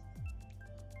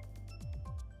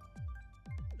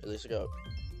 At least I got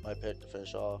my pick to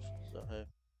finish off, so hey.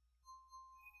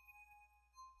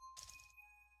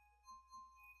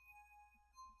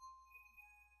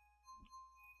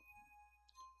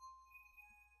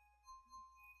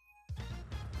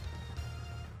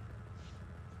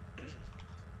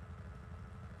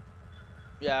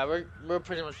 Yeah, we're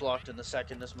pretty much locked in the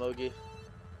 2nd, this Mogi.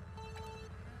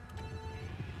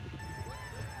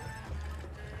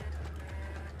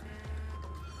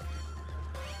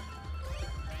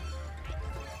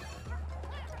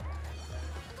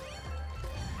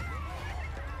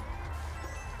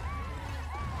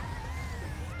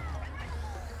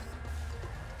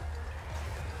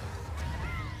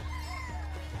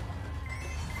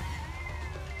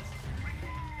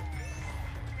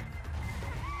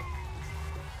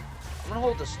 I'm gonna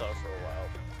hold this star for a while.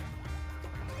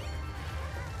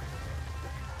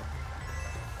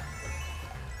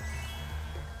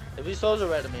 If he throws a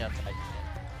red at me, I'm taking it.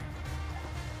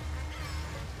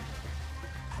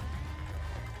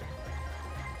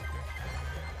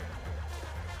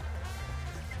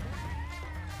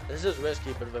 This is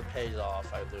risky, but if it pays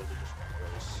off, I literally just win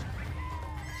race.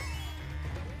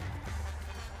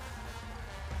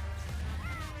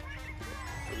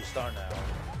 So we start now.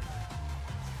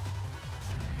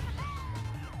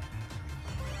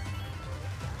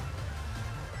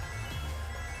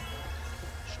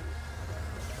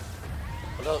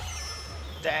 No.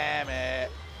 Damn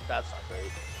it. That's not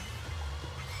great.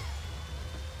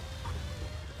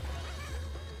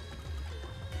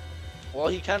 Well,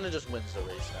 he kind of just wins the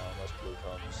race now, unless blue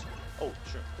comes. Oh,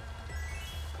 sure.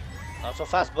 Not so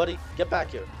fast, buddy. Get back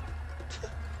here.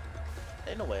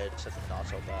 Ain't no way I just said not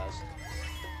so fast.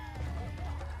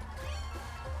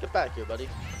 Get back here, buddy.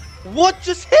 What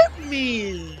just hit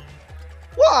me?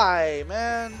 Why,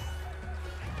 man?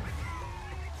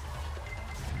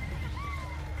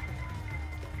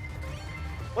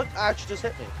 What actually just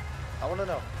hit me? I want to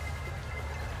know.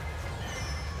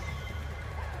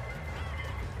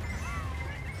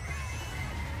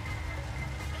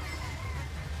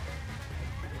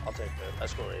 I'll take that. I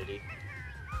score 80.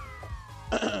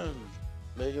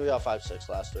 Maybe we got 5-6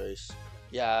 last race.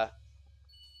 Yeah.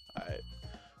 Alright.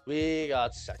 We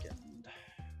got 2nd.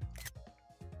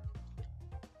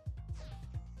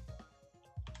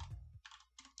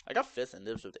 I got 5th in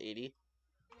dibs with 80.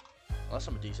 Unless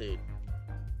I'm a DC.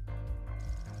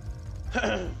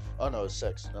 Oh no, it's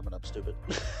 6. I mean, I'm stupid.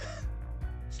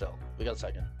 Still, we got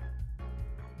 2nd.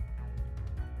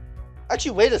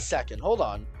 Actually, wait a second. Hold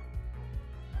on.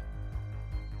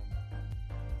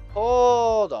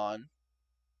 Hold on.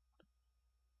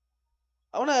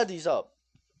 I want to add these up.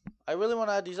 I really want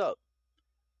to add these up.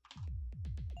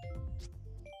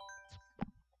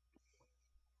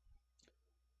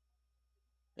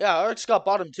 Yeah, RX got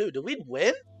bottom too. Did we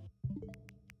win?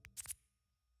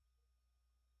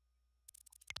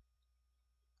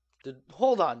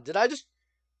 Hold on. Did I just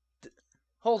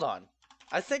hold on?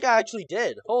 I think I actually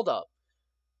did. Hold up.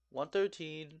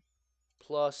 113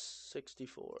 plus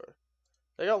 64.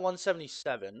 I got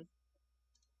 177.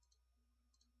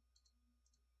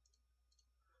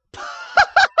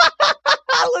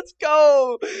 Let's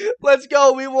go. Let's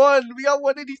go. We won. We got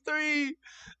 183.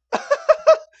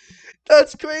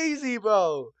 That's crazy,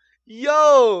 bro.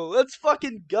 Yo, let's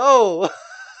fucking go.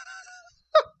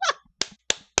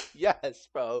 Yes,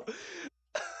 bro.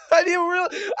 I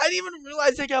didn't even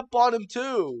realize I got bottom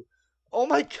too. Oh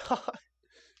my god.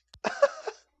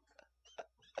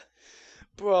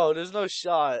 Bro, there's no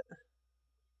shot.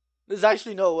 There's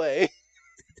actually no way.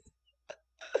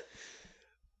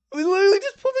 We literally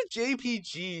just pulled a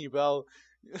JPG, bro.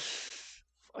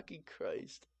 Fucking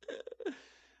Christ.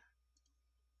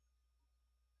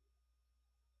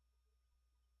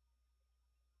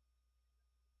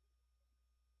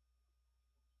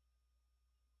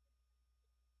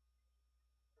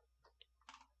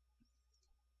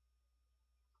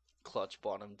 Clutch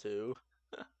bottom too.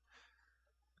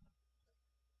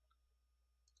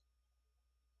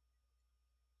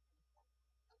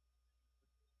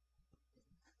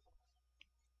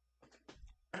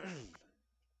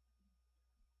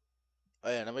 Oh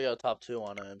yeah, then we got top 2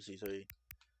 on a MC3.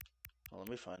 Oh, let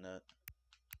me find that.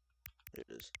 Here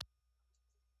it is.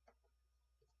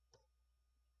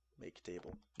 Make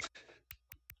table.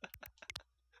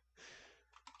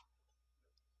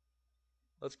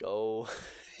 Let's go.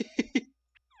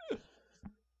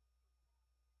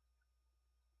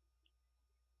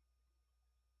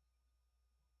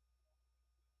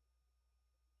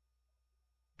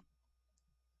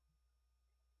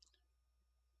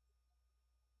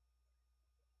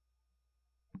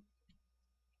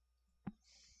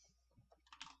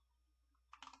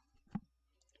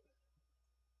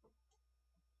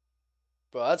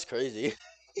 Bro, that's crazy.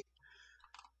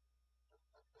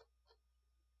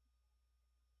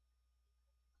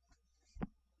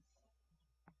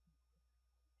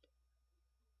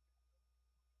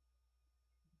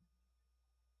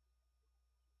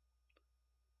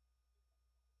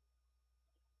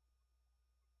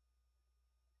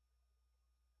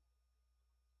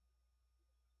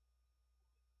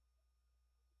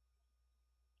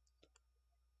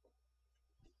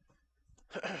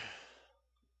 Let's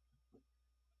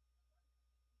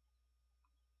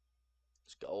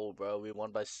go, bro. We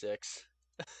won by 6.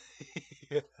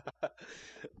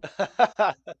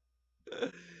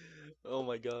 Oh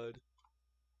my god.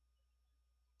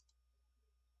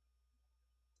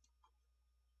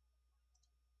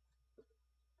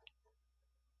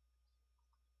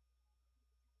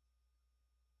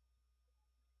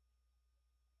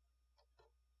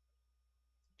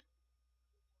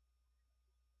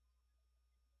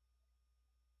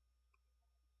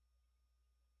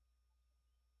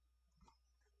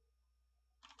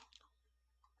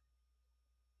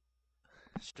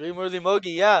 Streamworthy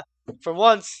Mogi, yeah. For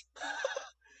once.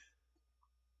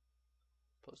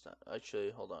 Post that.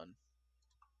 Actually, hold on.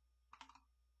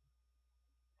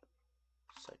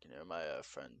 Second here, my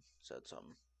friend said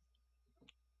something.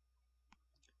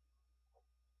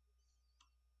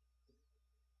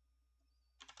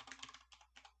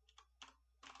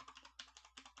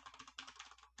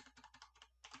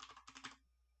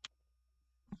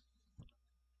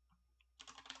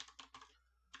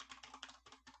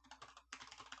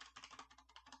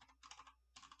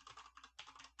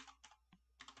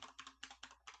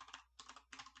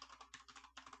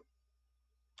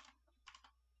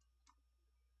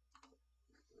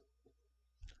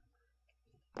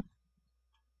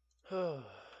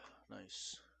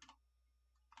 Nice.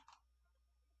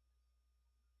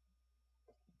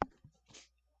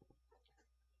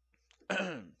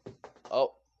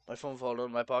 Oh, my phone fell out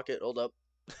of my pocket. Hold up.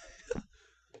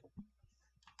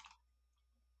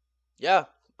 Yeah.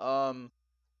 It's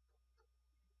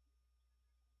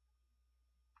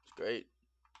great.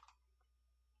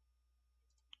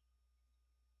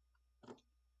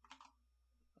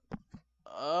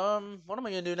 What am I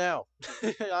gonna do now?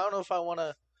 I don't know if I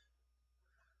wanna.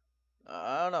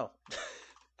 I don't know.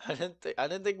 I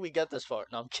didn't think we get this far.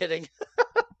 No, I'm kidding.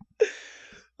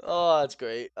 Oh, that's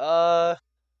great. Let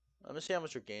me see how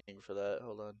much you're gaining for that.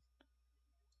 Hold on.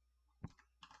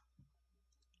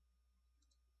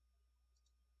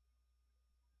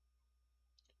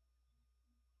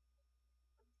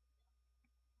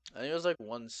 I think it was like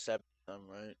 170,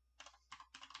 right?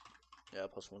 Yeah,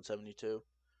 plus 172.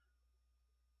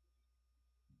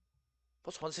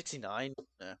 Plus 169?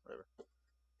 Yeah, whatever.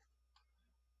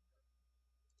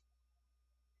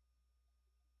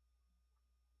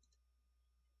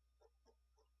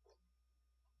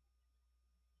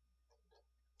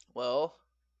 Well,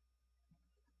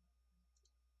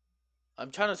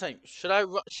 I'm trying to think. Should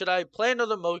I play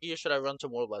another Mogi or should I run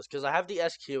some Worldwide? Because I have the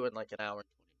SQ in like an hour.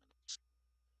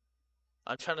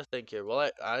 I'm trying to think here.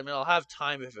 Well, I mean, I'll have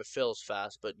time if it fills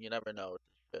fast, but you never know.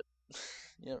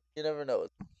 You never know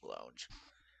with lounge,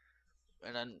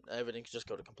 and then everything can just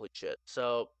go to complete shit.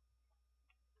 So,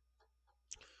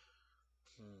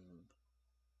 hmm.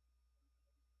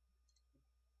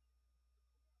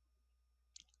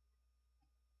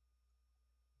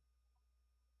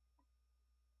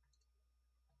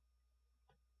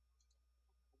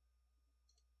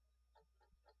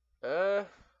 uh,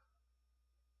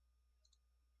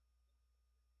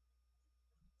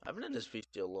 I've been in this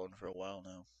VC alone for a while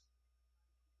now.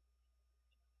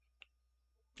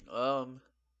 Um,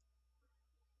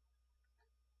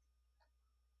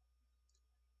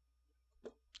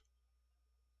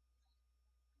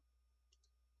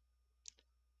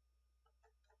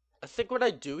 I think what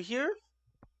I do here,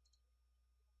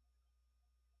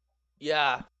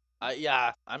 yeah,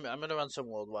 I'm gonna run some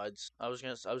worldwides. I was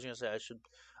gonna say I should.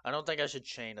 I don't think I should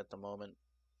chain at the moment,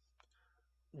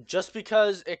 just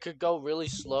because it could go really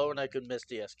slow and I could miss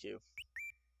the SQ.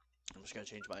 I'm just gonna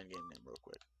change my in-game name real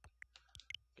quick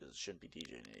because it shouldn't be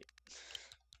DJ8.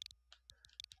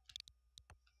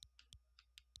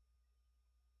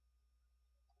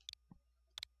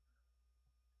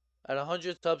 At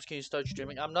 100 subs, can you start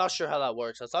streaming? I'm not sure how that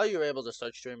works. I thought you were able to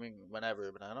start streaming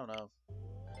whenever, but I don't know.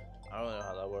 I don't know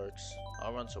how that works.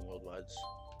 I'll run some worldwides.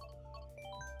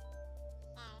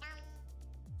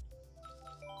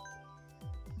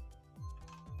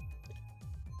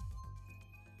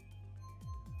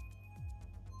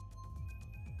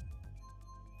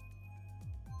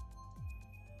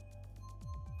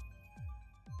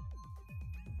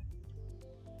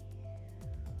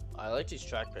 I like these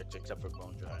track picks except for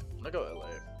Bone Dry. I'm gonna go LA.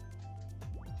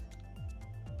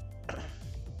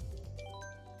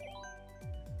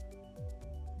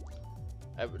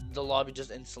 The lobby just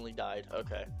instantly died.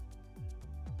 Okay.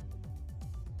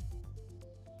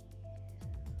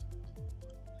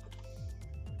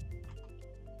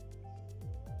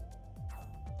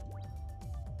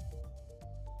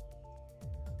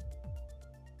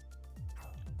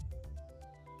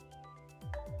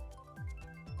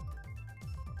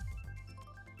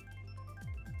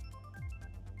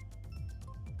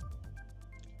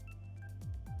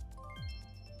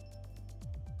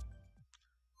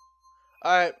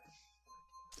 Alright.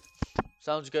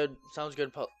 Sounds good. Sounds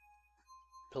good,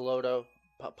 Piloto.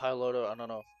 Piloto, I don't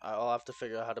know. I'll have to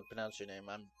figure out how to pronounce your name.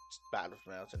 I'm bad with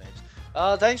pronouncing names.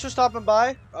 Thanks for stopping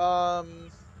by.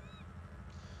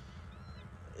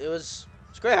 It's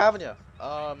great having you.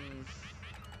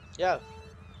 Yeah.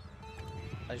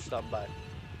 Thanks for stopping by.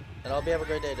 And I hope you have a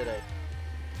great day today.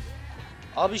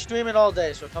 I'll be streaming all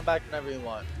day, so come back whenever you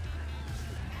want.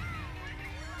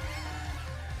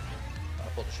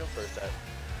 I'll pull the show first out.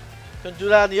 Couldn't do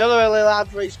that in the other LA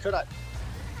Labs race, could I?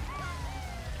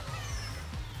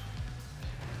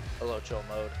 Hello, chill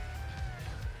mode.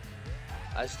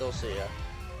 I still see ya.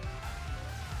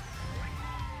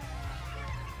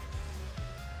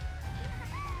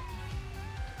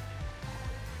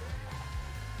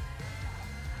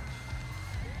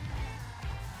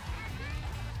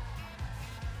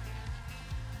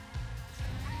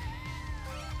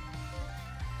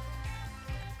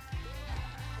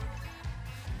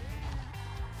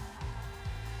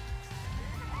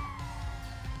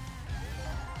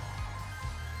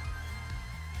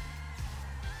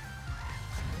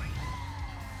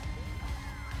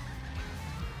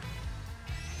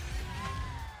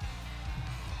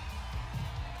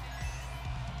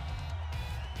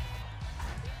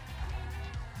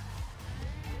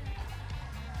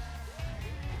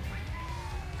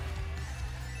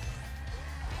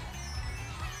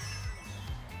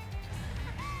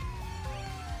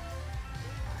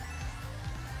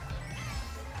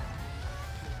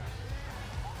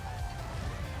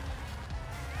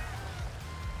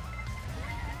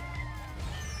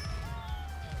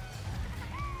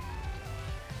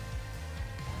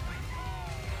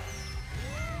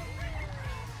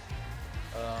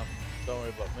 Don't worry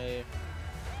about me.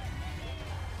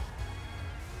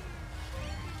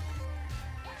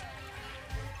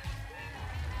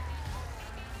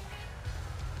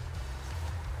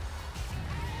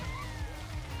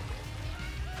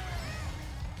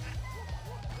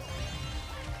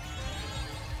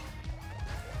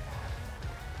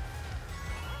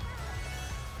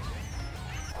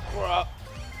 We're up.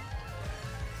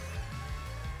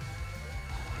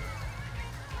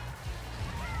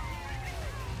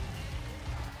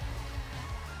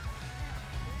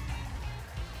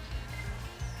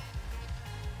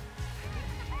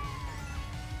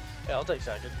 Yeah, I'll take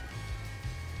second.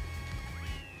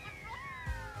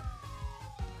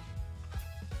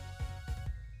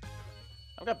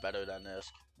 I got better than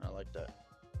this. I like that.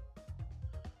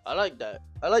 I like that.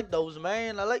 I like those,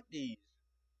 man. I like these.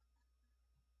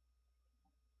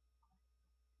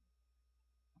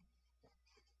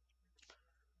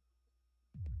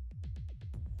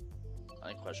 I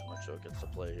think question mark show gets to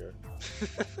play here.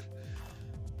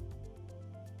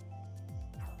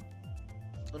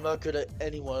 I'm not good at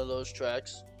any one of those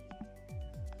tracks.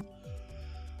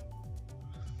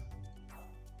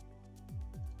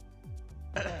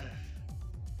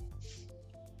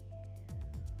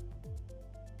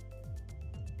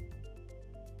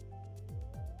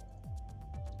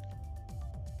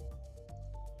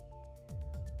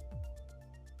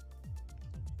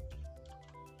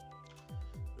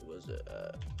 Who was it?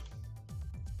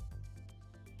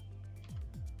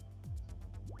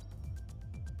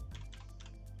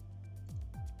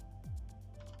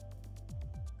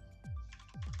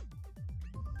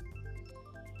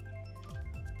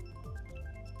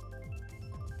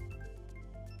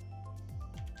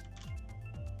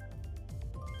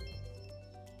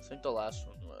 I think the last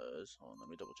one was. Hold on, let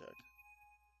me double check.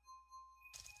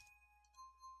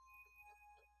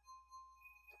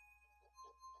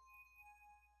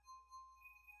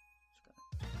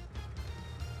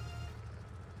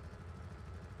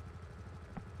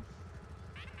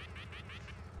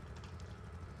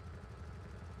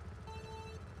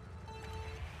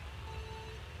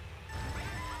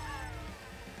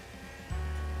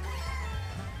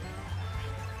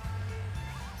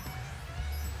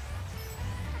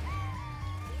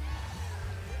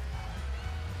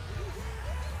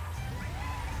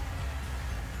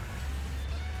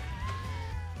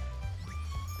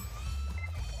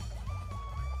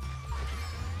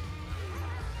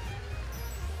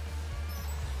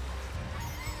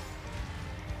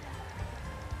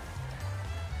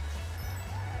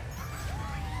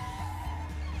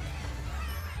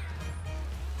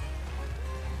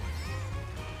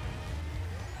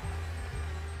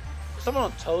 Someone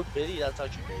on Toad Biddy, that's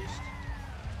actually based.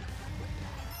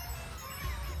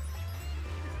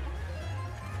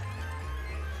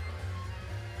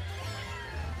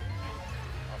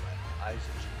 Oh my eyes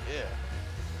itchy. Yeah.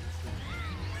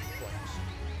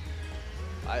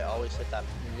 I always hit that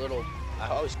little. I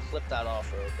always clip that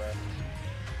off road, bro.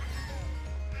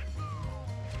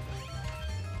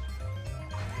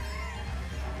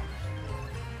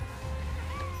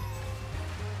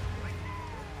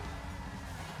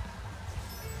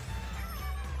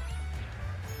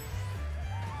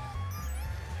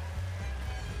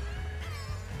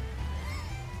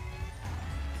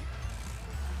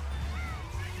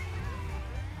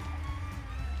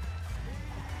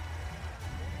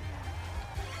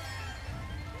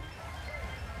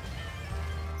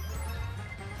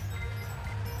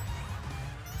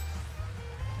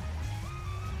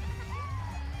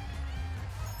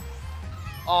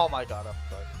 Oh my god, I'm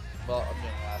fucked. Well, I'm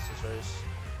getting last this race.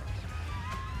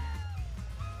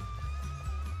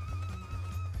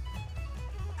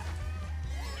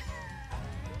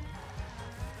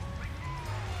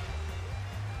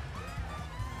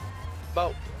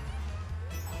 Boat.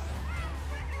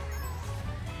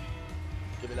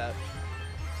 Give me that.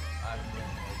 I'm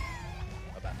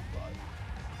getting a back quad.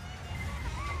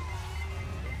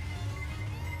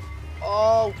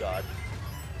 Oh god.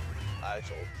 I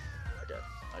told.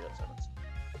 I got sevens.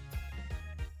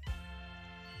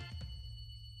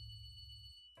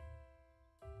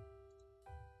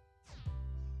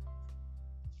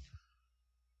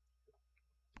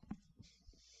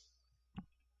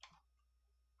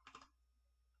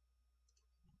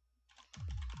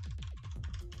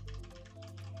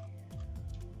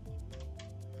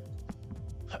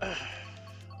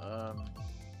 Alright,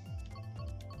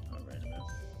 man.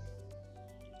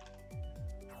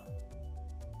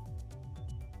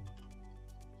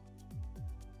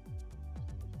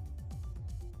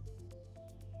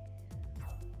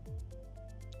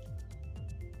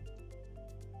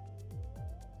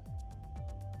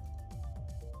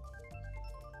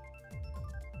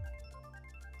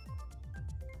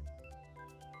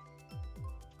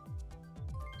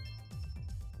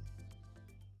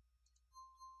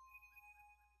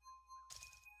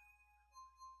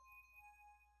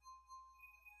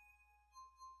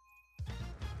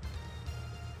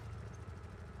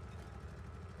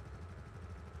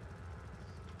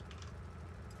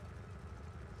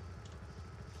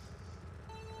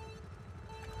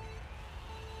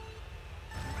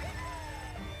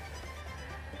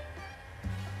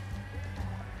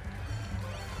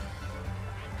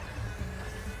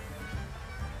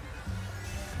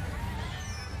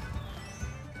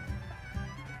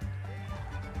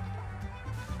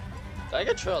 Did I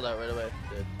get trailed out right away?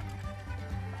 Did.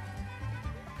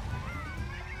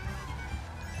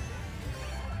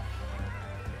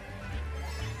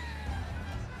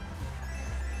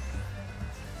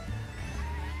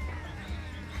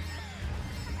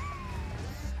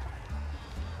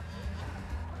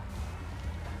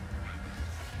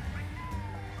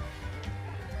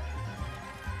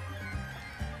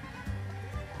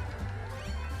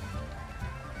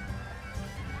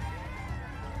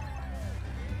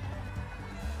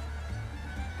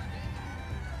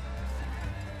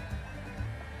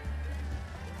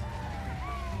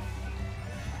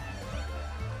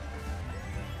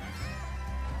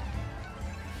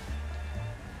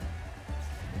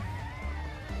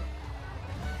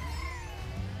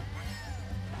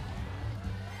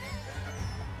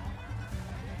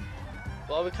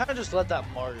 Well, we kind of just let that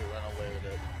Mario run away with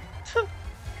it.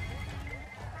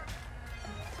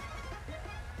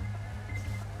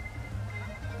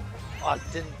 Oh, I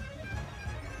didn't.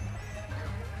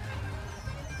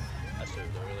 I should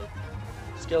have really.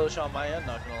 Skillish on my end,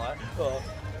 not gonna lie. Oh.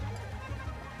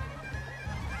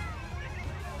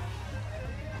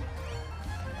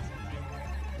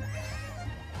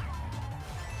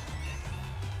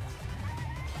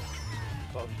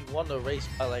 But he won the race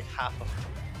by like half a.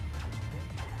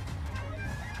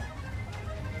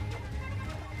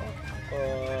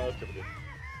 Could be good.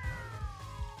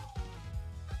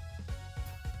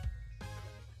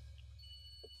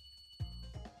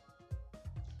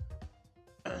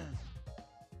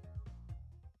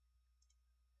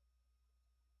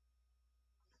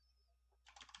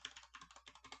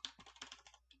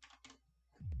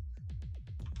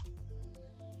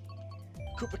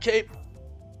 Cooper Cape.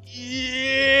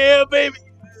 Yeah, baby.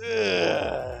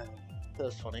 Ugh. That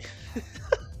was funny.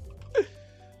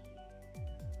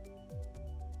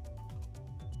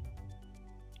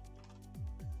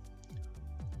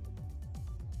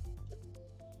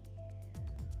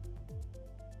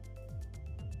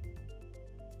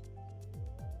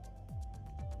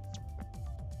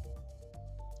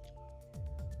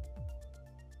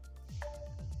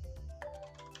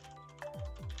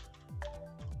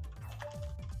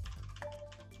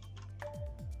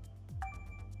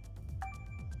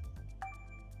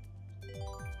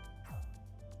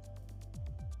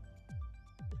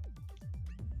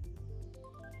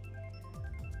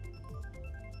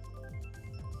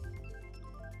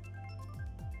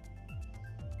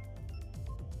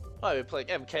 Why are we playing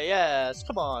MKS?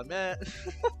 Come on, man.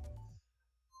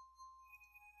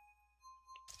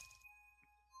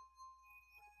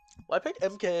 Why pick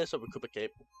MKS over Koopa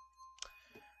Cape?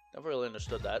 Never really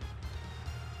understood that.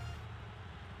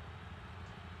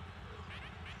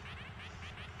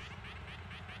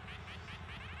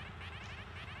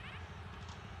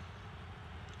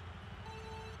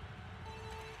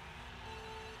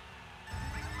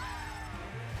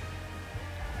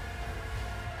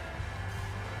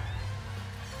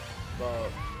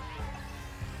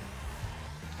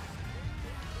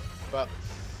 But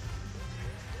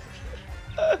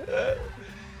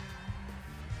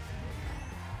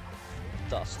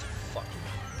dust fucking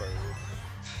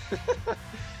bird.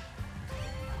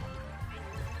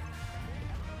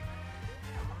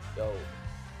 Yo.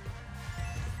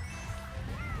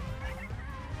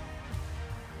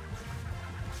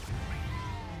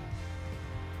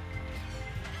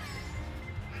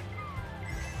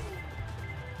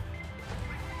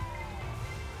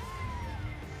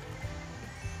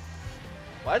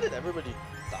 Why did everybody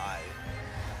die?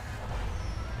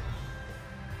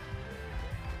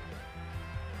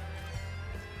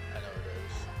 I know it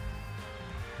is.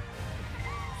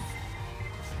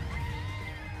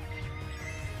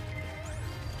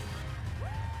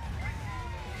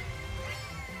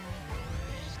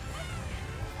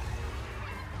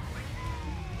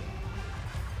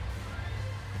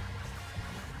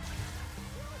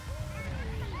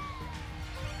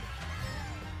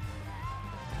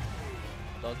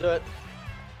 Don't do it.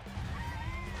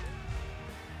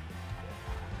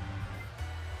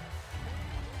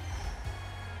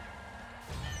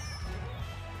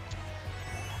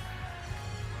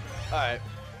 Alright.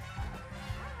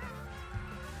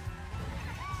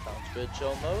 Sounds good,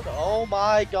 chill mode. Oh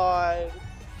my god.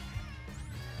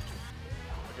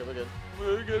 Okay, we're good.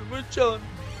 We're good, we're chilling.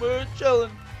 We're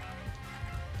chilling.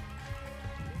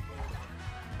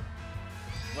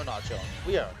 We're not chilling.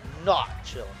 We are not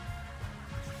chilling.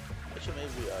 Actually,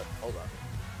 maybe we are. Hold on.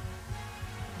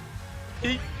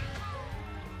 Eat.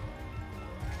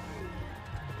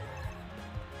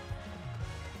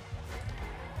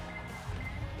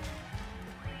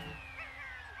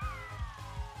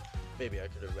 Maybe I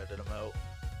could have read him out.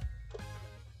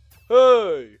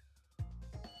 Hey!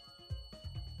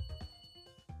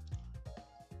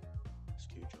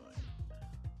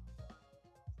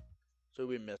 Who are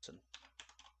we missing?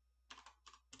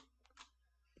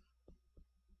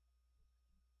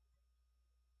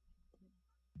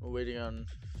 We're waiting on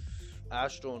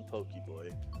Astro and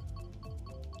Pokeboy.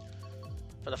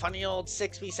 For the funny old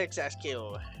 6v6 SQ.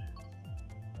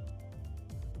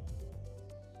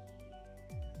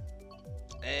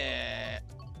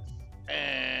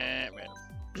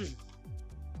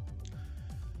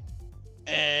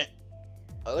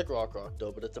 I like Rock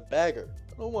though, but it's a bagger.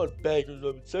 I don't want baggers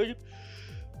up in second.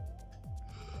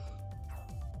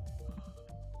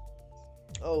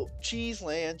 Oh, cheese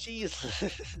land, cheese.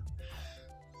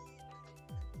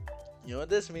 You know what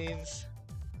this means?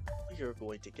 We are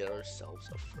going to get ourselves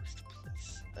a first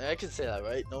place. I can say that,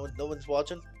 right? No one's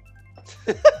watching.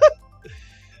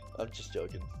 I'm just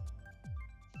joking.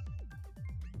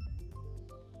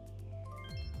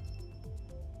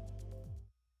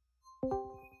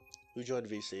 Who joined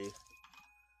VC?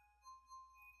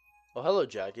 Oh, hello,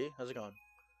 Jackie. How's it going?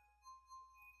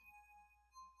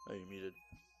 Oh, you muted.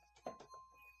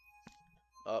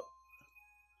 Oh.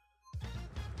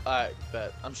 Alright,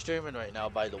 bet. I'm streaming right now,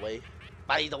 by the way.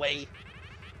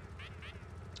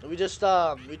 We just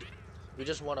we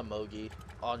just won a Mogi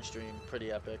on stream.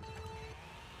 Pretty epic.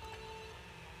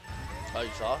 Oh, you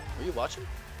saw? Were you watching?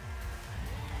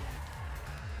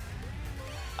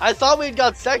 I thought we'd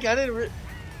got second. I didn't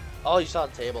Oh, you saw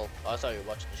the table. Oh, I thought you were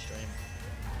watching the stream.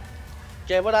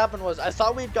 Okay, what happened was I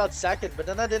thought we'd got second, but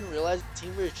then I didn't realize the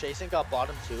team we were chasing got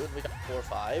bottom 2 and we got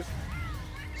 4-5.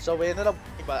 So we ended up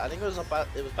by, I think it was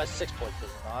by 6 points, was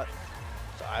it not?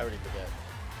 So I already forget.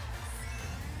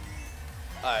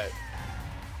 Alright.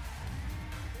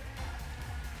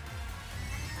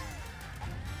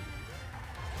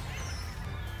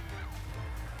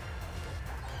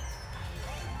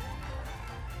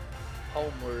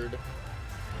 Homeward.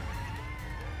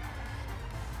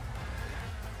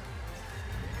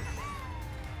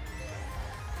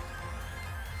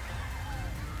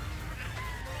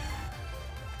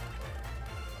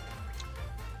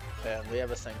 And we have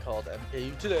a thing called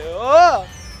MKU today. Oh!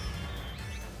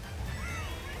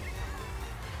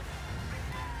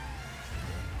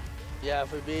 Yeah,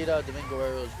 if we beat Domingo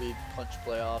Arrows, we punch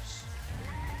playoffs.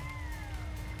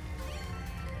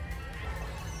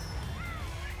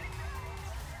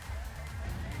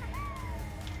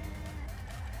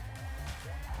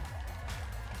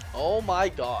 Oh my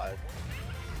god.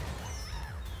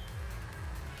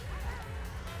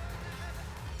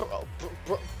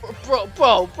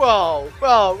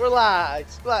 Bro,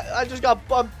 relax. I just got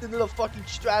bumped into the fucking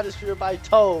stratosphere by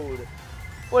Toad.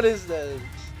 What is this?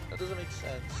 That doesn't make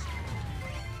sense.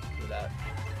 Do that.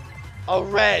 A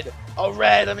red,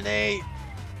 I'm an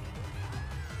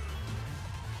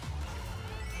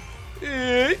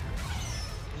 8.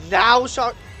 Now,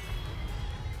 Shark.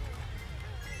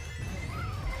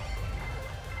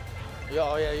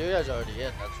 Oh yeah, you guys are already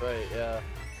in. That's right. Yeah.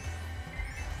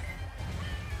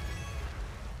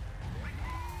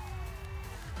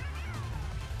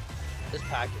 This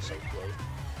pack is so good.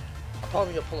 I'm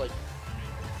probably gonna pull like.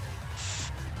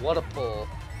 What a pull!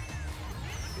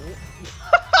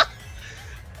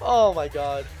 Oh my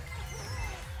god!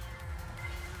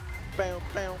 Bow,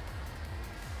 bow.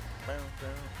 Bow,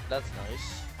 bow. That's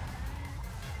nice.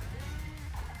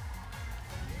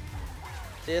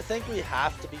 Do you think we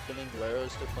have to beat Domingo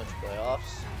Arrows to clinch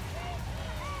playoffs?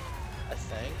 I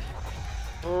think.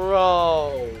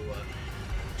 Bro!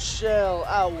 Chill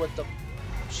out with the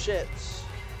shits.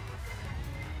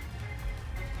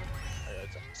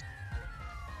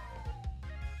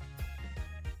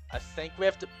 I think we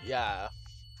have to, yeah.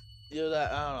 You know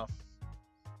that, I don't know.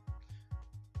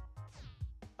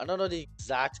 I don't know the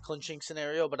exact clinching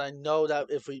scenario, but I know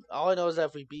that if we, all I know is that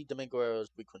if we beat Domingo Arrows,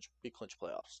 we clinch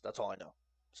playoffs. That's all I know.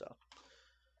 So,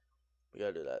 we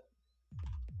gotta do that.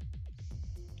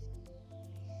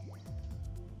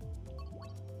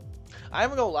 I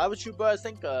am gonna lie with you, but I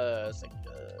think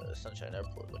Sunshine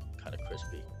Airport looked kind of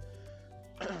crispy.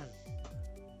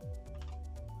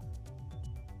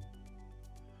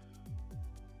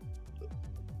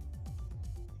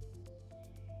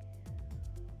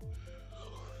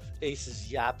 Ace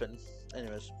is yapping.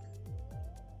 Anyways.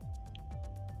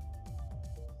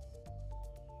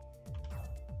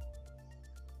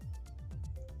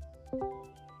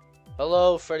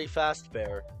 Hello, Freddy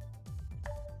Fastbear.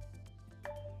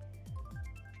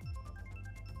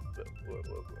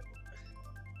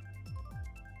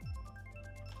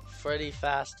 Freddy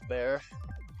Fastbear.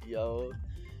 Yo.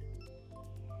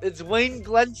 It's Wayne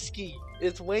Glensky.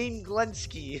 It's Wayne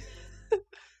Glensky.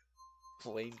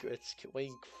 Wayne Gretzky.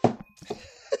 Wayne Glensky.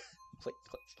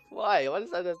 Why? What is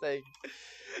that a thing?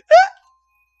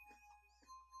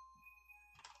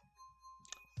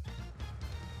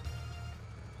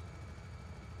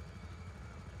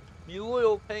 Be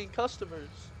loyal, paying customers.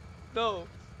 No.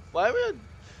 Why are we?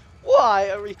 Why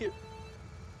are we here?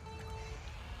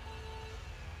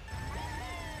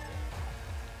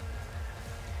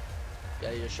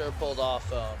 Yeah, you sure pulled off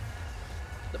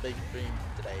the big dream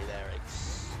today there,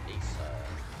 Ace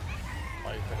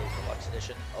Mario Kart Deluxe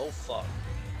Edition. Oh fuck.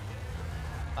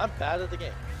 I'm bad at the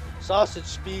game. Sausage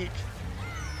speak.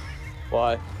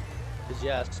 Why? Cause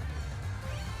yes.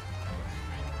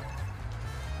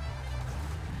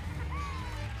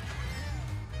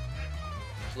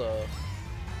 Slow.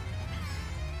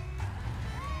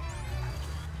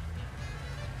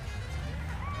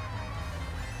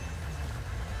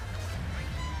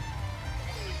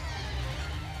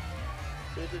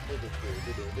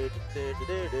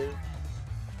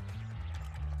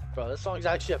 Bro, this song's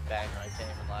actually a banger, I can't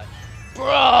even lie.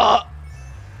 Bruh!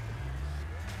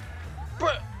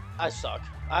 Bruh! I suck.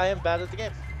 I am bad at the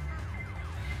game.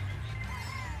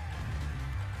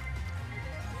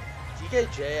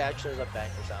 DKJ actually has a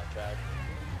banger soundtrack.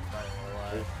 Not even gonna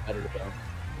lie. There's better though.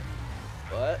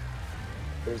 What?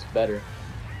 There's better.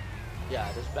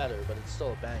 Yeah, there's better, but it's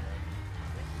still a banger.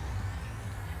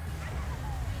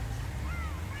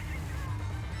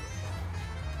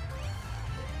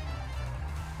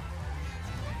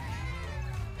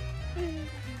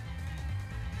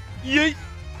 Yeet!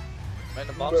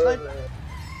 Random bomb snipe?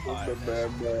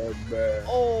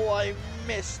 Oh, I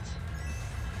missed.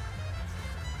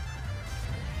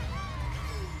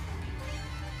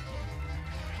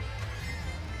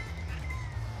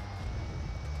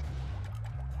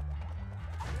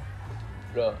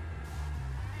 Bro,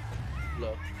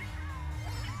 Low.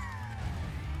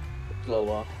 slow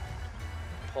off.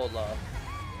 Hold up.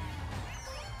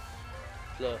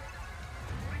 Low.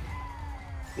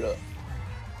 Bro.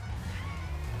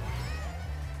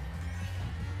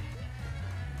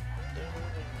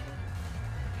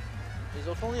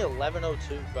 It's only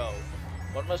 11:02, bro.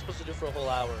 What am I supposed to do for a whole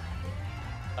hour?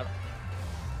 I don't...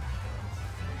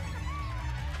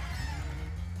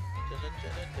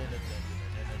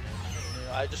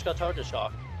 I just got target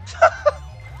shock.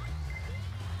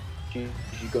 Should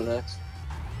you go next?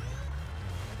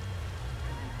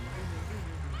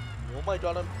 Oh my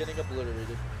god, I'm getting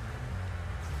obliterated.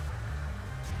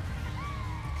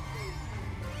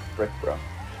 Frick, bro.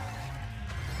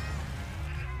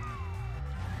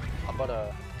 I'm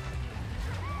gonna...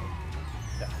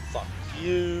 Yeah, fuck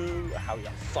you. How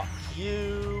ya? Fuck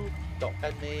you. Don't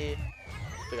head me.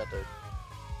 We got third.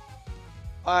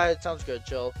 Alright, sounds good.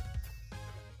 Chill.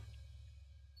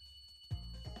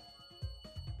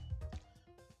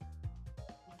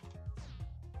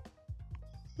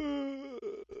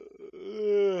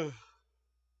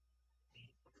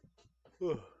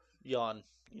 Yawn,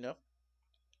 you know?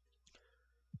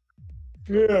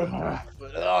 Yeah.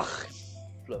 Ugh.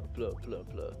 Blah, blah, blah,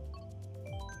 blah.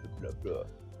 Blah, blah.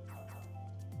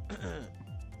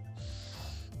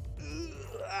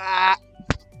 Ah.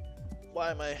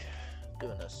 Why am I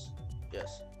doing this?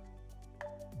 Yes.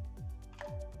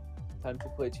 Time to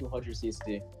play 200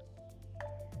 CSD.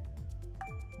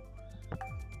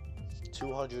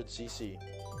 200cc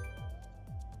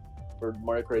For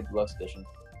Mario Kart Deluxe Edition.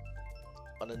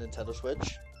 on a Nintendo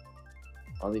Switch.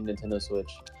 On the Nintendo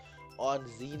Switch. On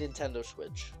the Nintendo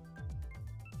Switch.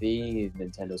 The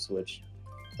Nintendo Switch.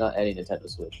 Not any Nintendo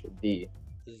Switch. The.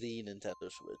 The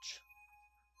Nintendo Switch.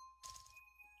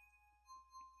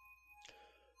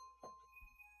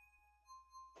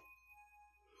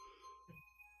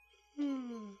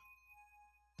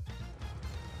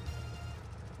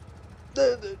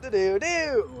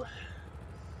 Do.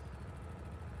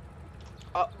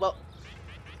 Well.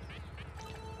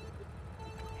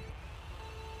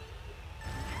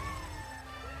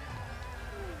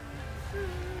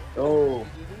 Oh.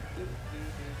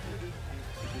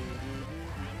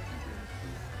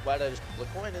 Why did I just put a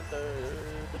coin in third?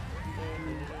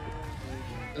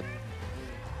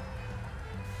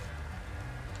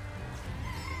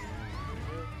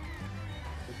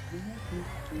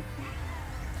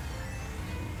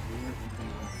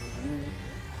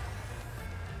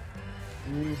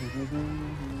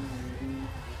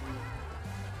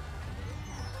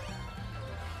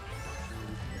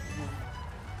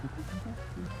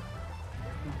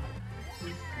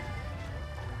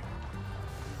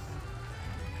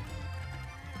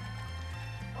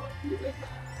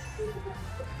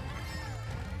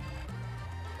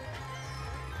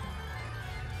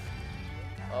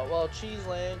 Oh, well,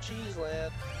 Cheeseland. You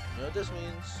know what this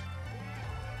means?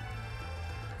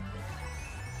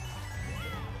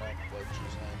 Oh, boy,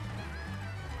 Cheeseland.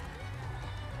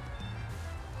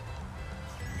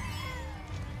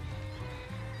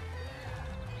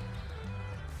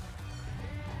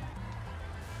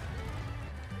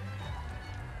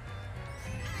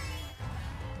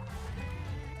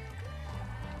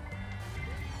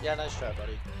 Yeah, nice try,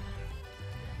 buddy.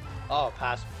 Oh,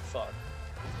 pass me. Fuck.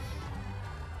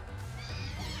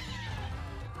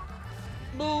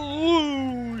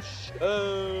 Boosh!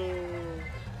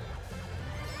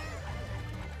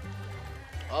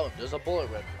 Oh, there's a bullet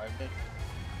right behind me.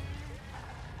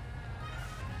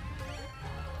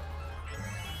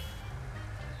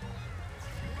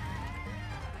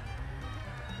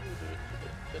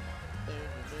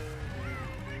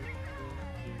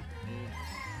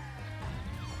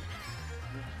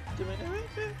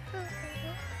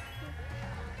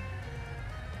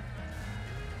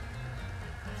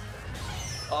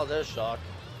 Oh, there's shock.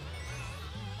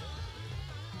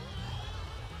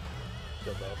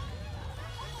 Good though.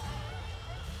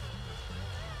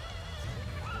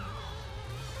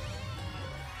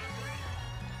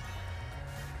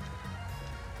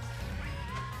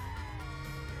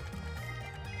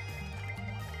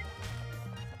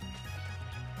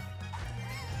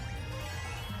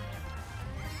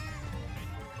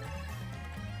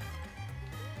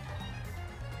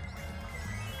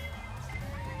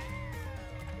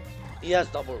 He has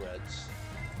double reds.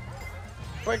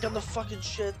 Break on the fucking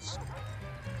shits.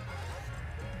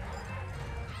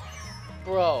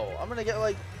 Bro, I'm gonna get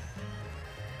like...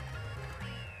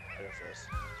 I go first.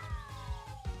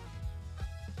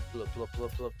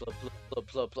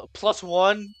 Plus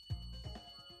one.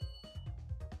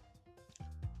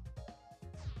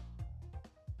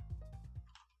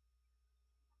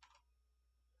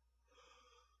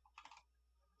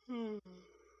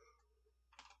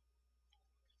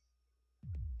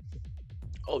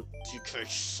 Oh, DK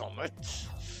Summit.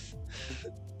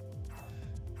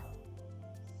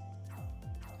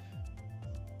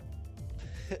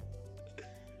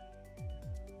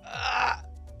 Ah!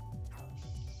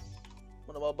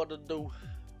 What am I about to do?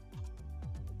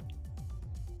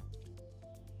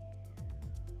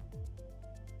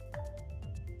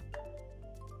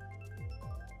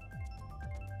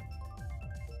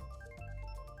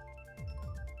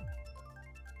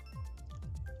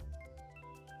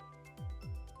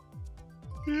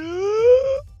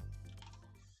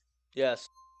 Yes.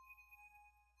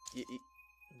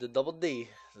 The double D.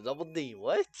 The double D.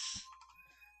 What?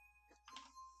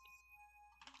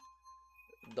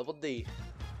 Double D.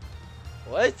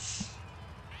 What?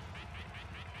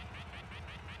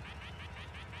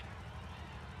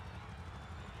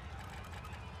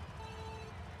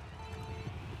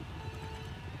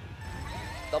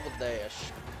 Double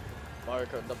dash. Mario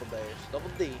Kart double dash. Double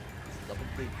D. Double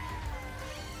D.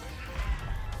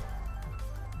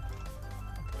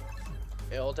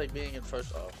 Yeah, I'll take being in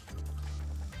first off.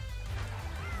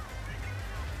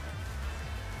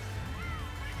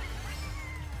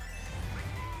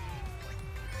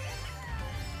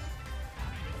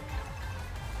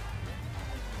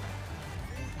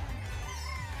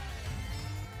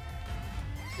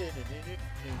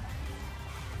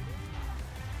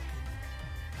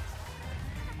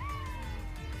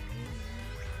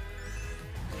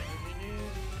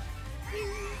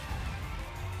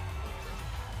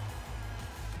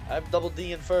 I have double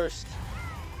D in first.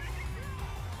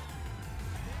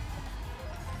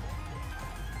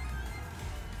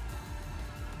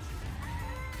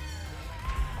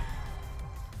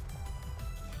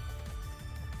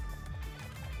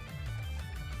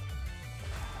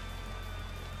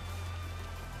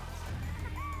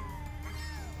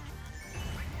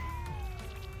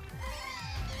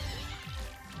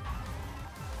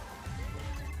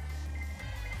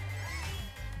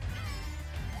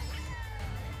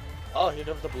 Oh, here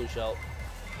comes the blue shell.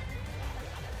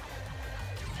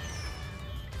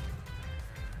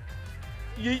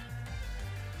 Yeet.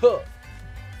 Huh.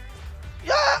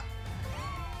 Yeah!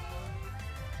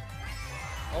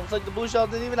 Almost like the blue shell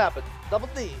didn't even happen. Double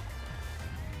D.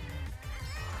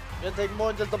 Gonna take more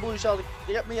than just the blue shell to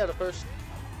get me out of first.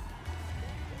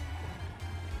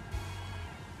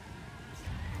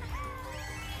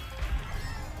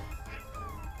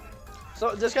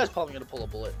 So this guy's probably gonna pull a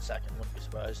bullet in second, wouldn't be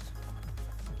surprised.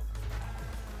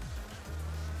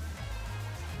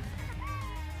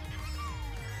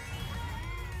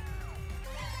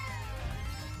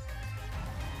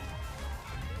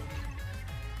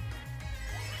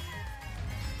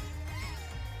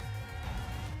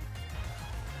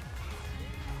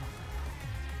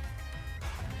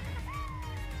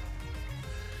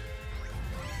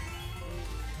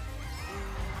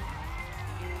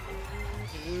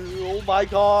 Oh my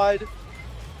god.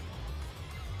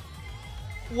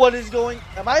 What is going...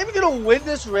 Am I even gonna win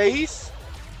this race?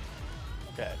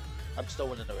 Okay. I'm still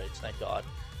winning the race, thank god.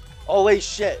 Oh wait,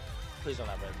 shit. Please don't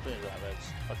have reds. Please don't have reds.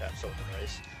 Okay, I'm still winning the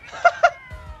race.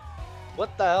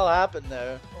 What the hell happened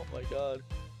there? Oh my god.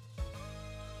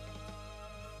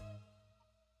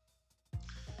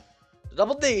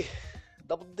 Double D.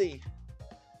 Double D.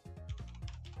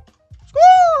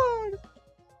 Squad!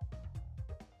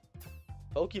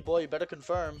 Pokey boy, you better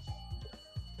confirm.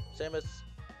 Same as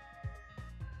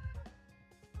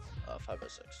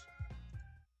 5/6.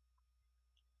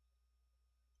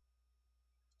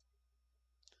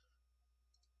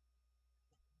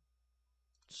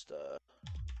 Just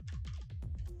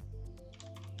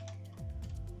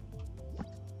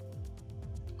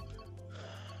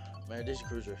man, Daisy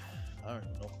Cruiser. I don't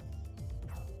even know.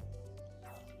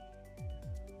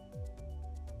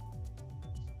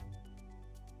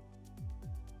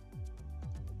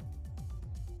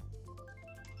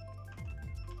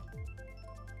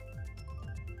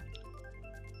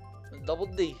 Double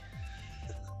D.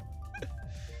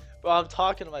 Bro, I'm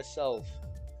talking to myself.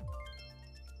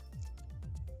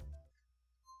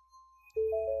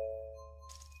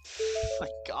 My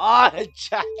God,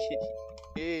 Jackie.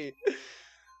 Hey.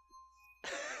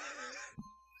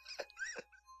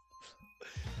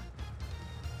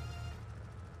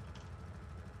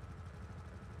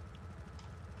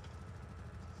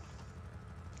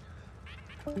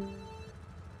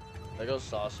 There goes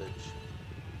sausage.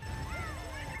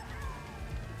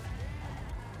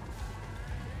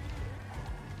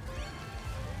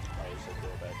 Oh, you said go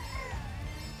back.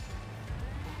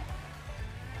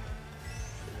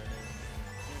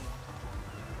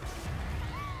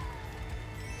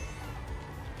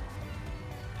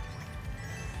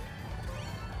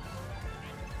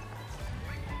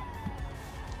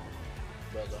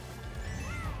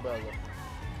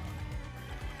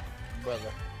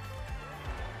 Brother.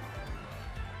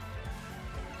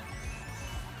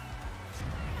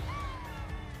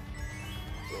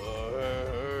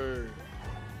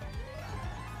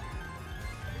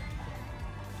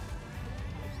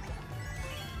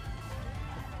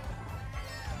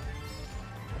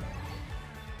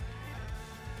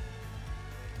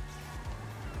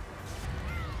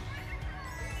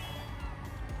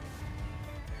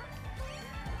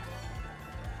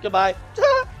 Goodbye.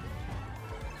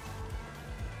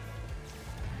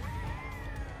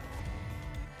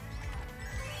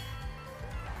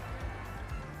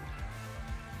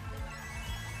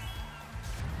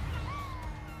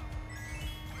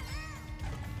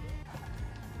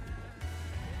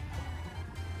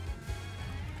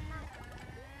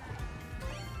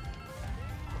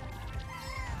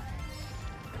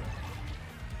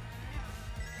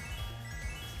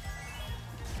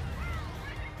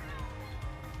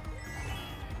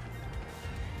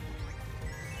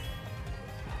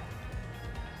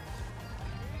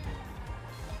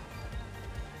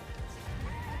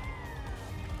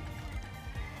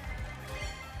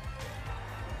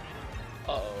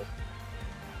 Uh-oh.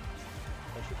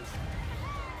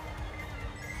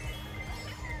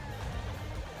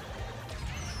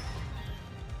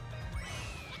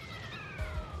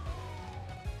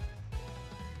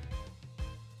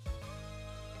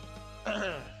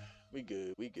 We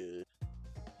good, we good.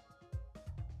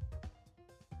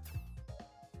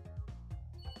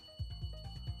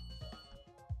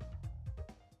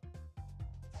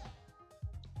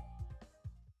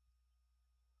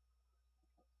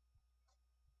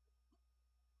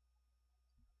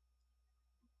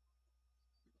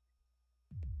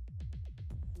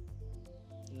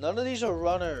 None of these are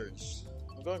runners.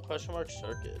 I'm going question mark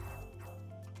circuit.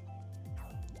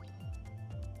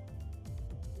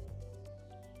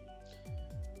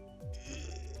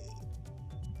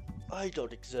 I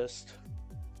don't exist.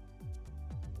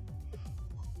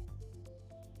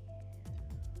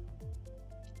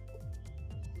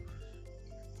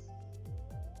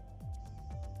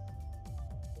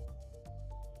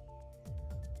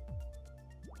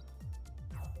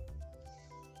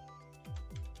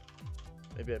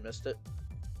 Maybe I missed it.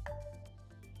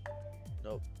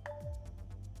 Nope.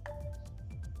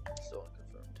 Still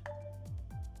unconfirmed.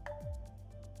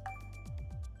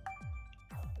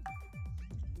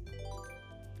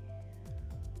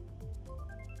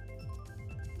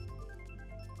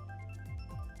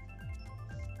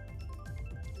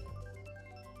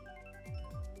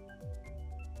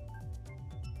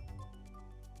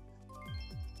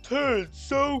 Turn,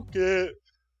 soak it.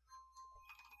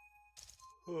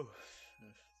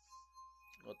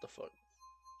 What the fuck?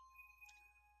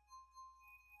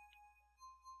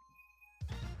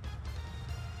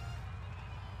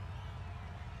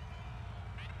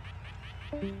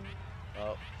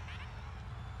 Oh.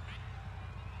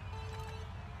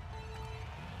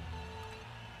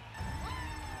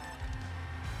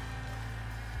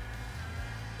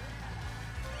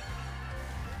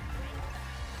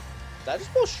 That is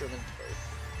both Sherman turf.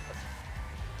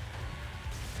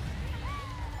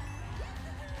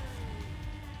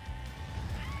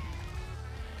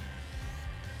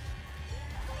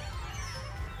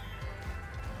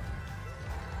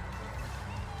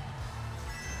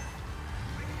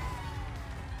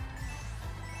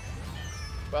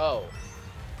 Bro.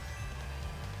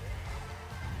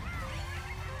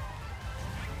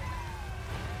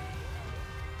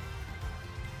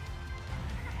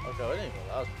 Okay, I didn't even know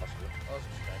that was possible. That was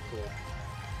just kind of cool.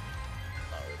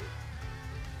 Not really.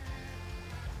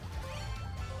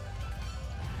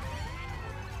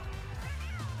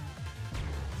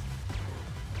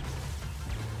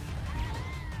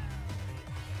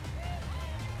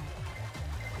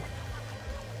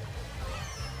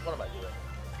 What am I doing?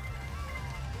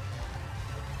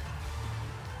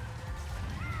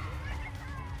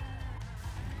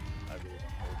 I really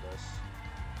don't hold this.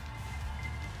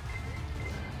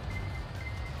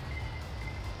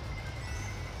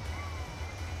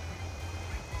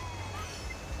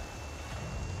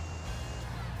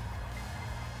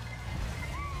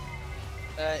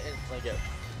 Instantly get.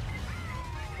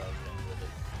 That was getting with it.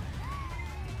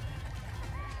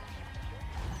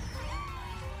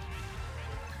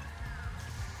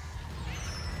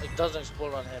 It doesn't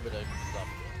explode on him, but it comes up.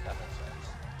 That makes sense.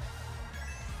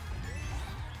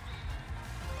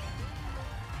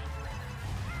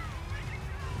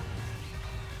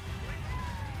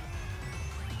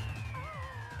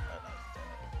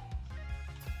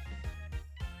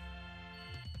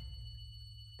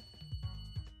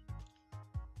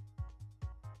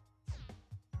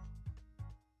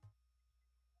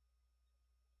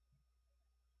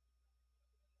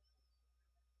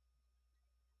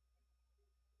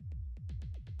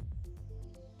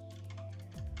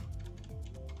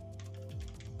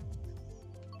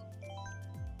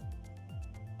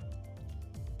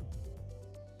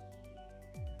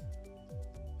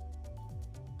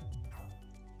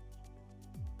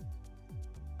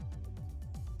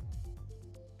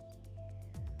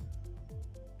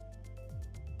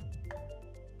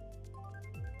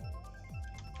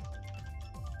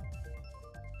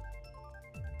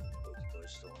 Boy,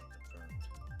 still unconfirmed.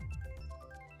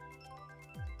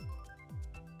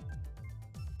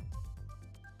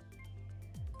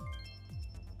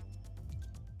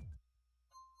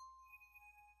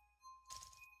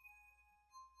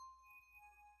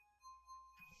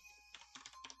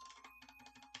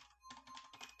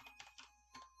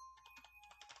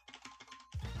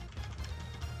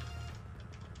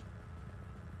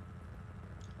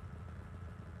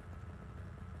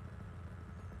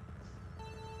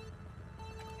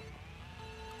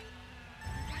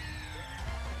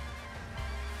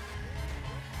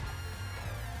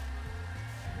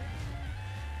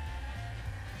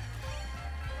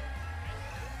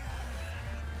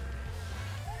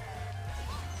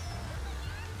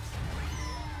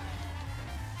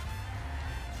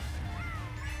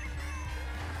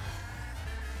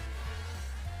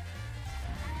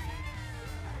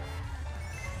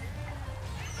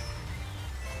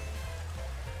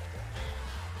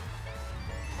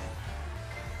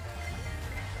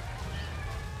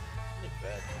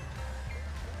 Bad.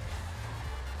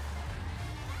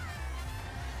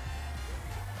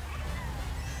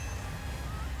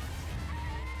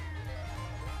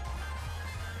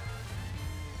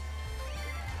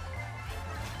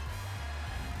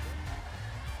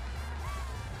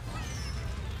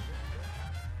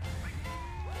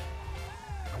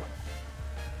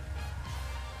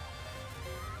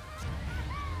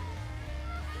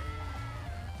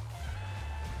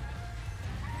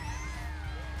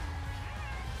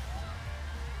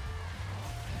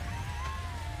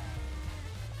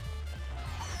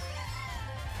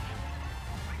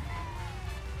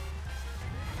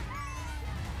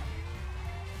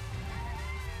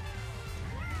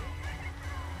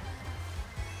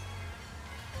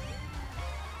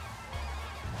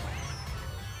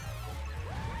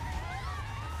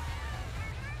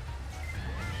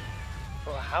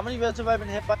 Bro, how many events have I been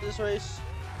hit by this race?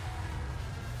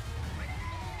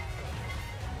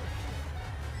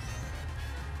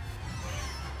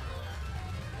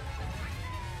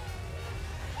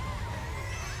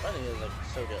 Funny is like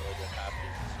still get like a half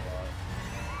decent spot.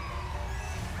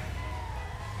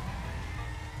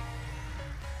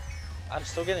 I'm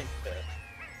still getting fifth.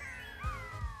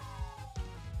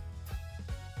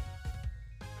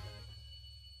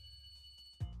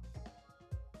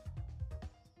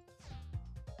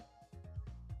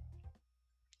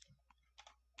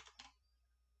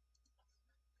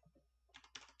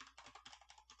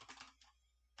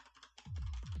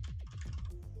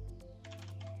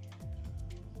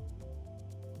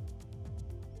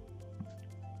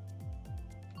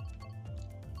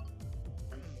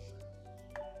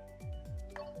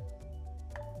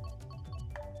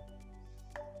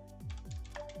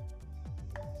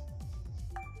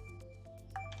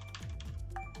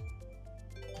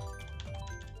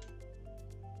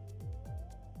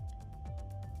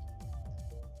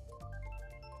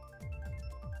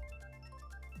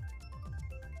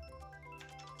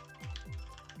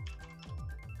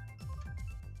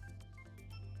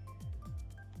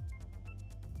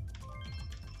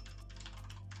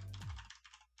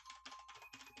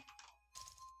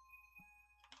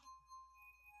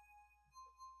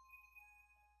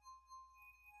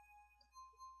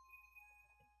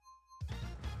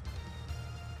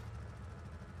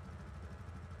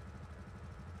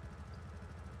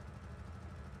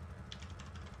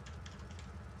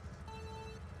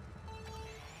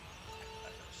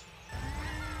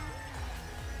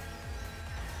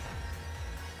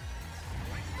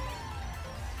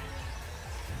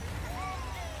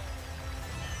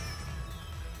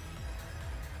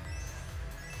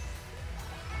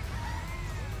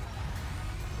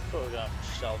 Program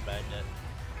shell magnet.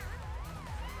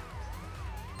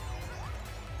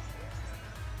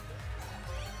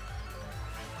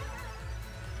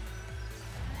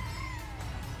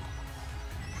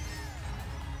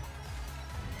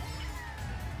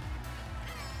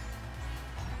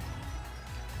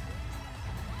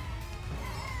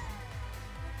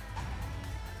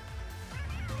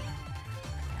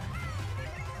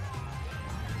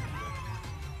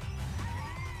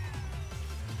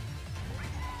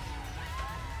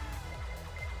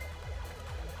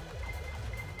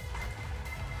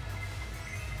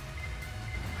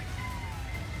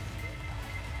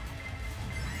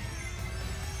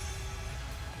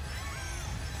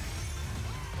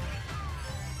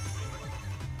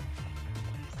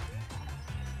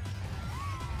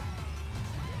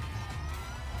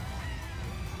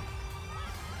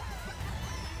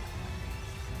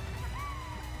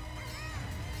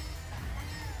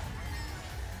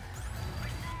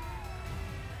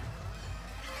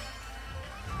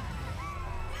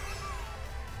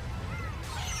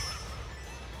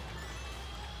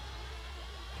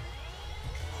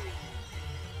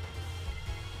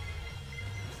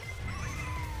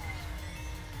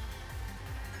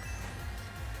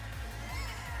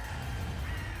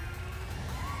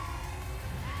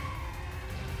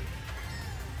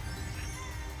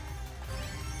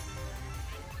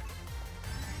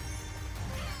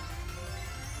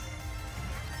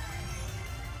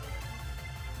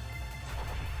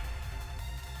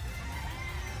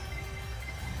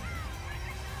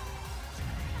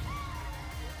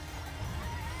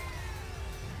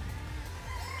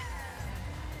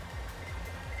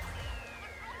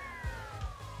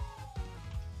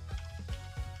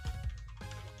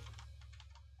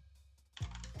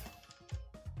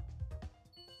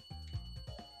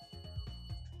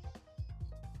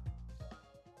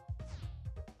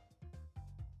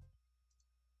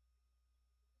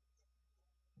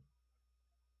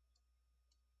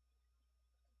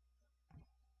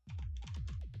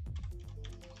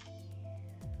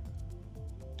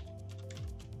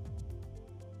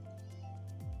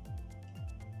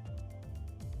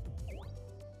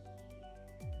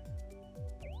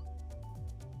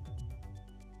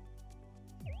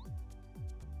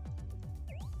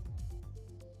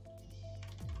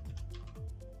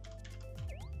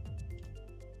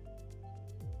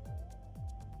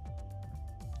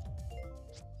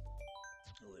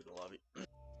 Leave the lobby.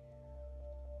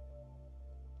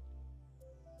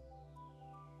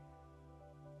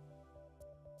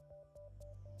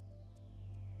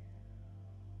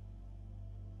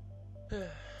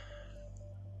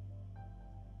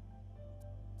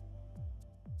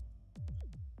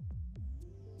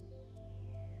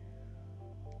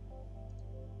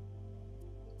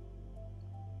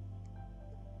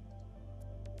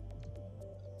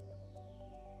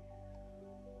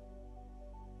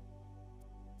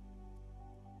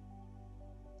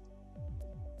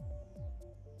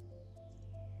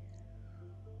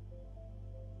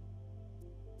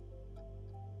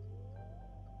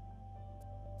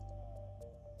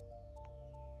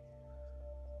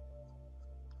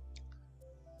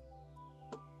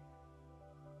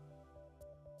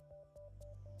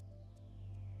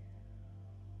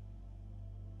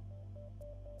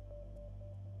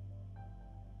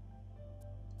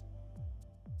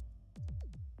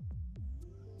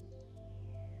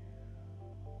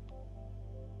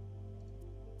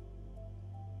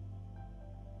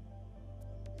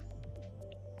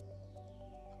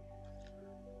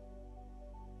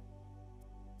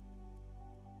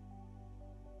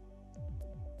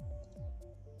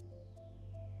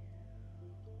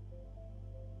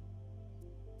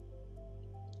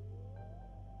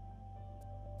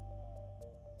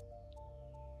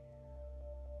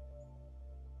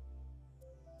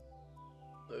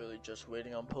 Literally just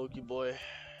waiting on Pokeboy.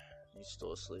 He's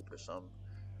still asleep or something.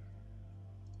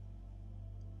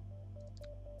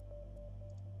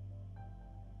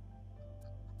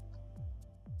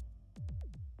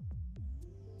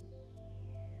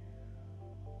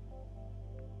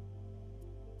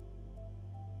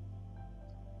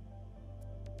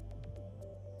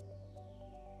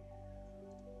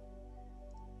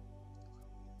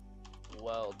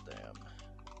 Well, damn.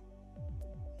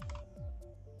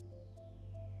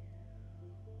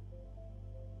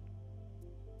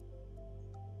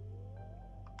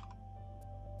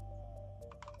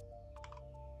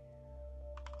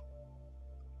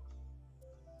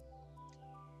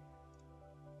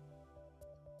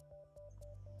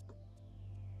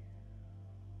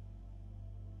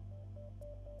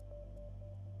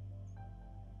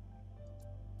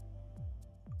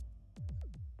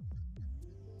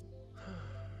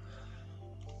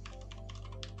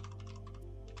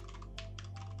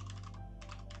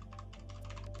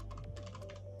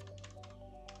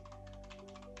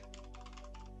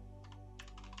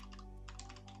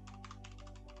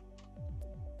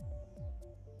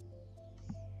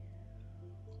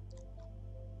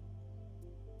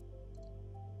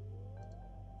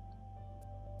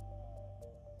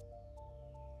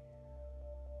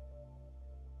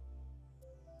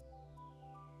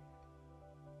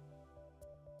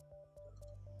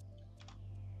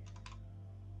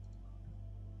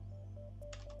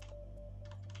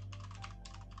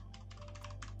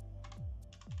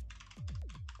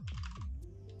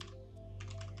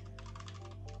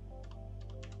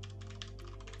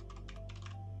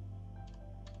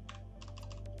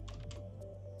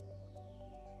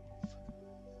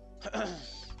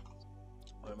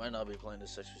 Or I might not be playing the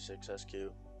 6v6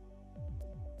 SQ.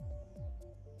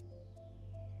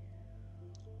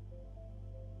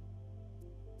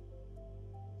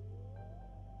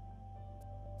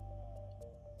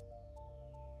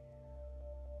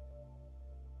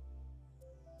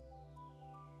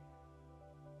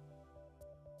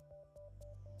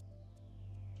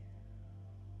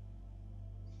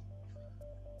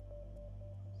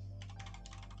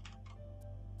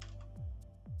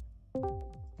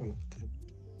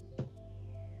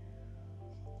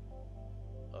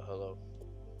 Oh, hello.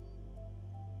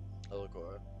 Hello,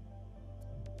 Cora.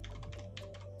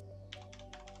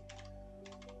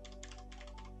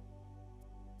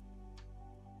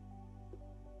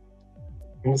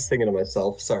 I'm just thinking to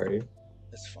myself, sorry.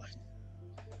 It's fine.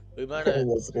 We might I'm have.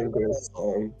 listening to a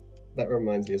song. That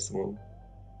reminds me of someone.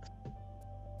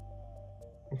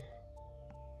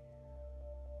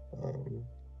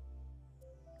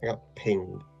 I got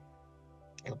pinged.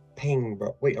 I got pinged,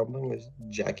 bro. Wait, I'm playing with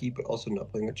Jackie, but also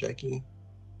not playing with Jackie.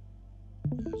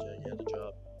 Jackie had a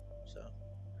job, so.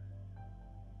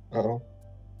 Uh-oh.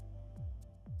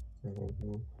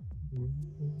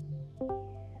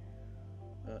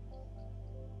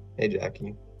 Hey,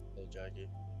 Jackie. Hey, Jackie.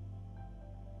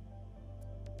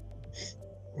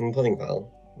 I'm playing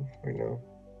Val right now.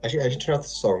 I should turn off the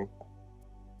song.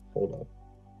 Hold up.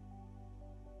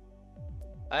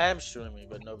 I am streaming,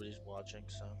 but nobody's watching,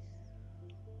 so.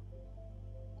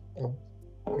 Oh.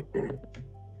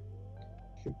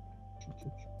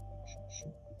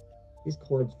 These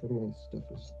chords for my stuff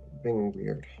is being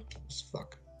weird as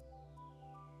fuck.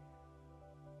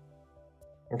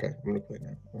 Okay, I'm gonna play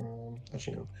now.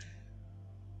 Actually, no.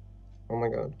 Oh my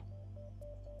god.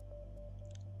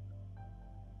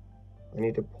 I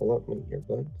need to pull up my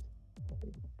earbuds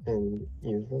and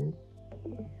use them.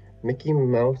 Mickey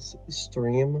Mouse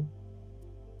stream.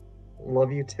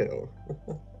 Love you too.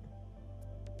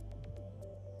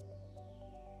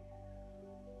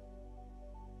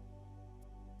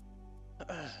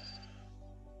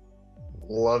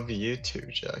 Love you too,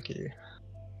 Jackie.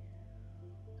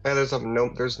 Hey, there's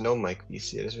no mic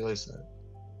VC. I just realized that.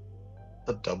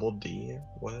 A double D?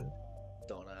 What?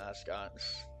 Don't ask.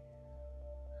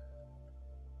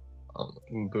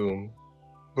 Boom.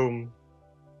 Boom.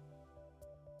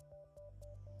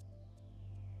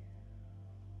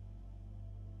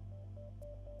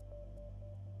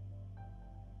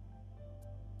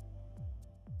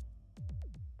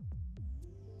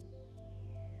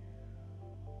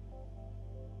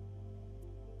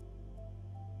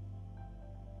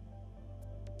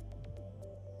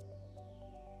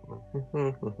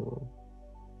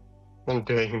 I'm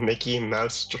doing Mickey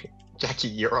Mouse stream. Jackie,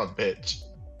 you're a bitch.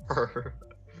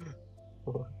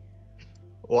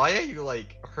 Why are you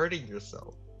like hurting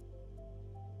yourself?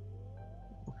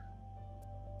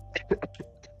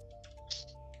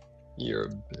 You're a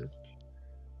bitch.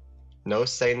 No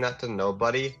saying that to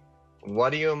nobody?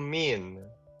 What do you mean?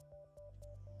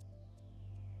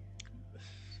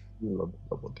 You love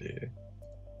double D.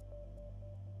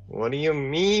 What do you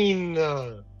mean?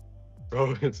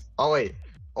 Bro, it's... Oh wait.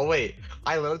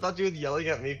 I literally thought you were yelling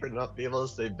at me for not being able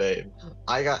to say babe.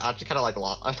 I got actually kind of like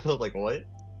lost. I was like, what?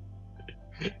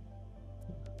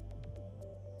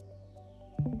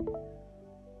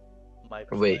 My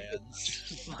Wait.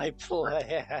 plans. My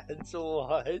plans.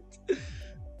 What?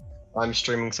 I'm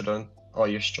streaming, so don't. Oh,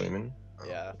 you're streaming? Oh,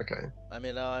 Yeah. okay. I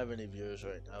mean, I don't have any viewers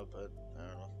right now, but I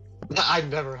don't know. I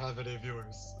never have any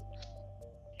viewers.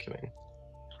 Kidding.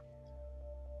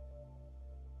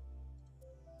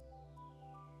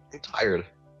 I'm tired.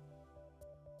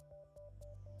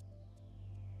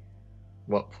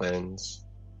 What plans?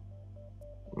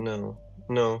 No.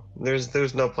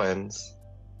 There's no plans.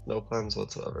 No plans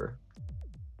whatsoever.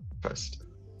 Trust.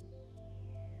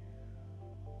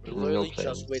 We're No literally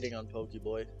plans. just waiting on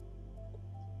Pokeboy.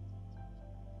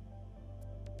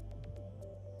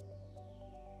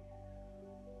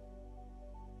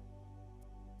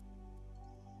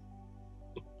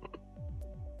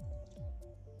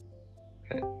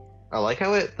 Okay. I like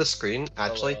how the screen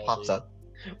actually pops up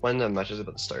when the match is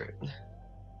about to start.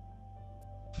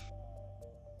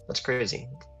 That's crazy.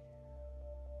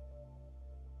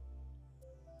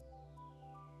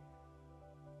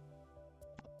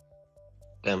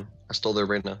 Damn, I stole their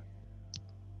brain now.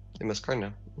 They must cry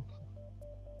now.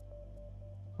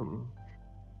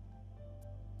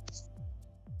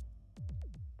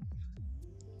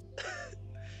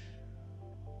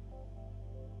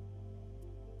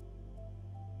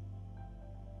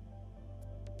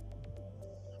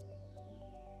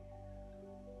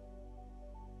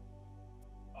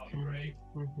 great.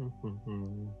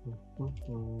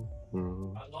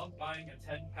 I love buying a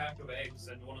 10-pack of eggs,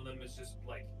 and one of them is just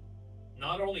like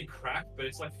not only cracked, but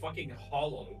it's like fucking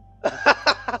hollow.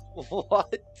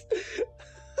 What?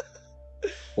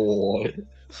 What?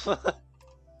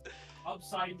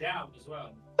 Upside down as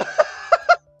well.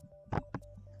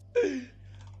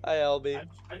 Hi, Albie.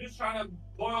 I'm just trying to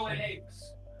boil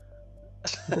eggs.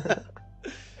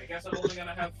 I guess I'm only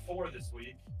gonna have 4 this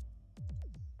week.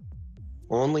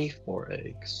 Only 4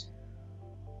 eggs.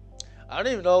 I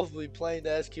don't even know if we playing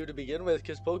the SQ to begin with,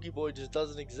 because Pokeboy just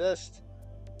doesn't exist.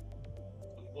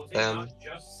 Was he not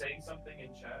just saying something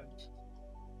in chat?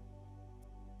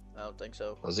 I don't think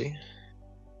so. Was he?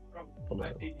 I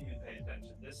didn't even pay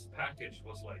attention. This package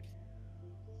was like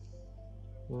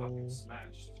fucking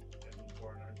smashed in the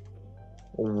corner.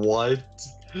 What?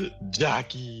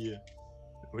 Jackie!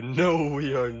 No,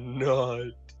 we are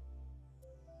not.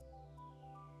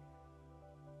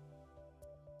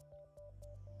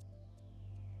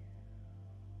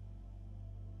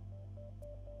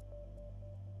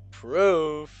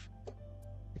 Proof.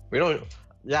 We don't.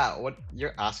 Yeah, what?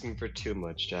 You're asking for too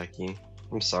much, Jackie.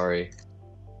 I'm sorry.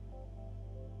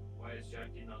 Why is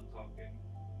Jackie not talking?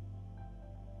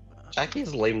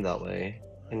 Jackie's lame that way.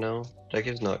 You know?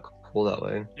 Jackie's not cool that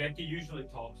way. Jackie usually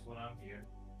talks when I'm here.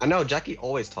 I know, Jackie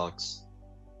always talks.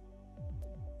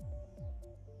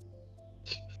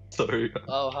 Sorry.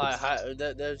 Oh, hi.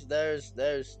 There's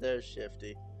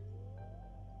Shifty.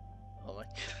 Oh my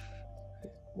god.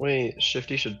 Wait,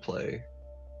 Shifty should play.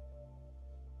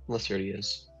 Unless he already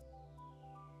is.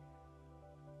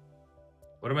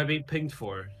 What am I being pinged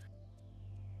for?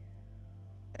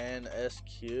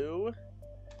 NSQ.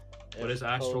 What is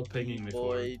Astral pinging me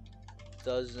for? Pokeboy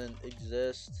doesn't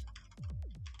exist.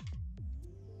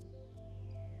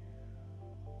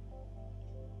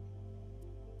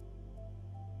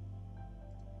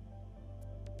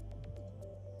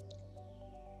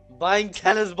 Buying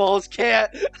tennis balls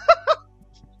can't.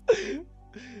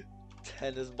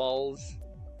 Tennis balls.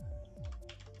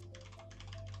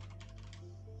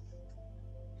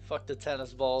 Fuck the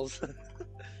tennis balls. What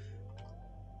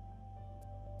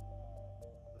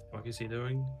the fuck is he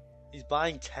doing? He's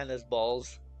buying tennis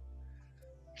balls.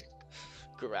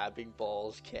 Grabbing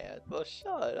balls can't. Oh,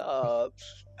 shut up.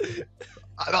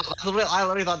 I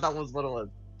literally thought that was what it was.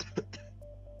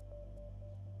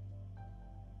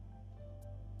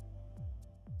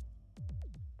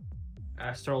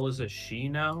 Astral is a she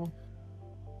now?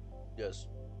 Yes.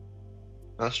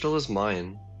 Astral is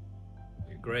mine.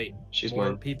 Great. She's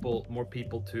more mine. more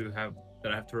people to have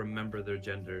that I have to remember their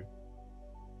gender.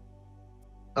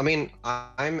 I mean,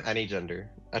 I'm any gender.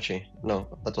 Actually, no,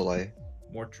 that's a lie.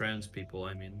 More trans people,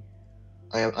 I mean.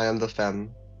 I am the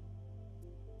femme.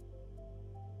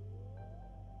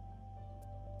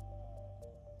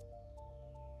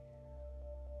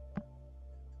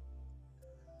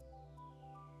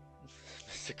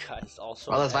 Mr. Guy's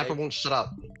also. Oh, this an Viper egg. won't shut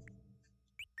up.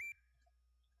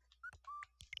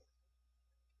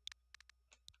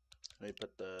 Let me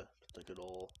put the good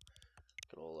old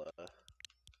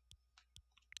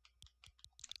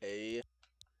A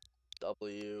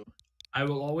W. I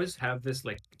will always have this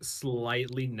like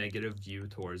slightly negative view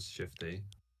towards Shifty.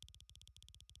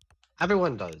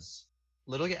 Everyone does.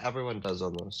 Literally everyone does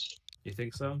almost. You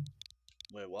think so?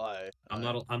 Wait, why? I'm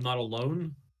not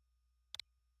alone.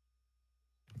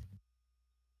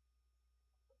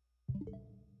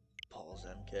 Paul's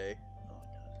MK.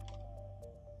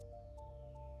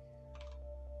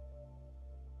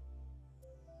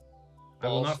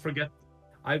 Oh my god.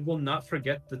 I will not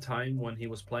forget the time when he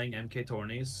was playing MK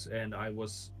tourneys and I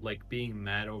was like being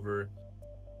mad over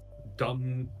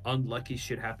dumb, unlucky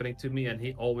shit happening to me, and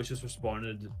he always just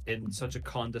responded in such a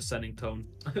condescending tone.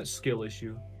 Skill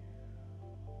issue.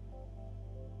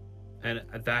 And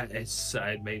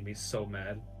it made me so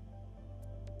mad.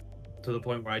 To the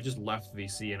point where I just left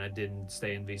VC and I didn't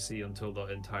stay in VC until the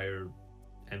entire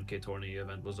MK tourney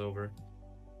event was over.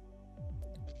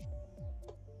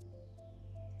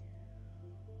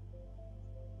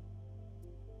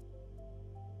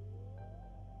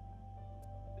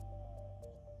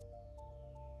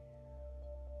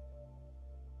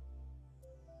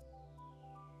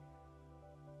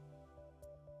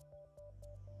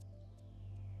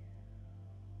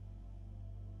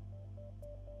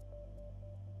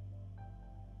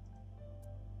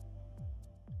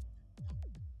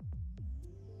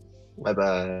 My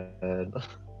bad.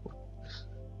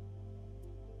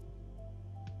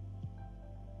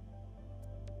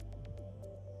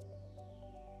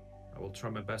 I will try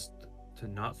my best to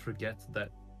not forget that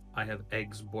I have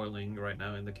eggs boiling right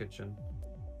now in the kitchen.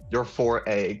 Your 4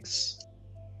 eggs.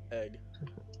 Egg.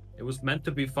 It was meant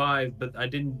to be 5, but I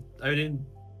didn't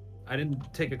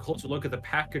take a closer look at the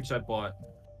package I bought.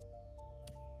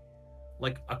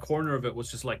 Like a corner of it was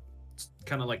just like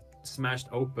kind of like smashed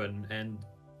open, and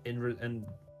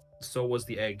so was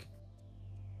the egg.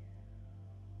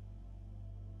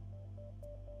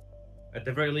 At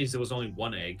the very least, there was only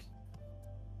one egg.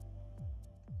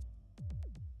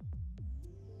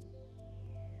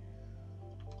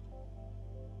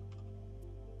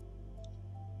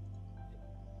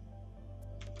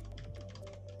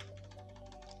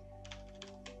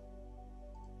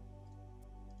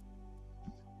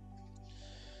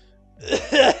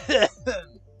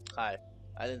 Hi.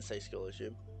 I didn't say skill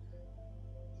issue.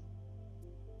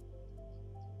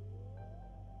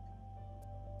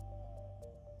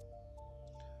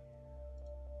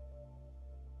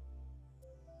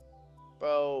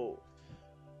 Bro.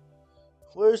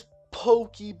 Where's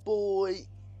Pokey Boy?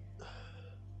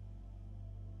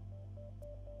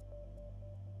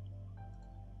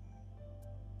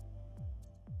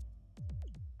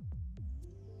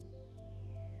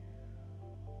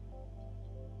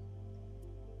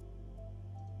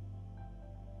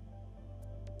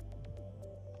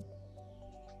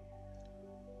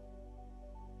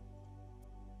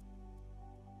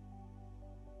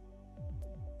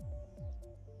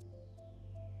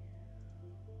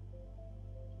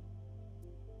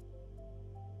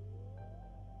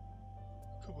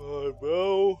 Come on,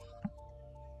 bro.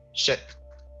 Shit.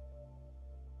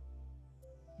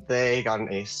 They got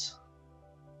an ace.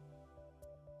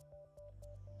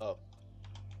 Oh.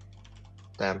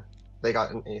 Damn. They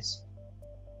got an ace.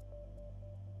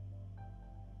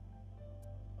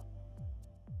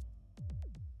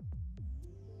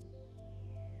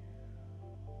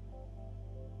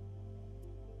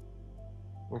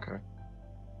 Okay.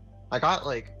 I got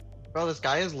like, bro, this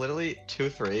guy is literally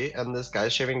 2-3, and this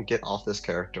guy's shaving get off this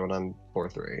character when I'm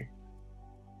 4-3.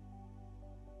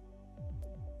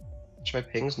 Which my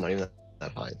ping's not even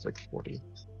that high, it's like 40.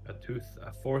 A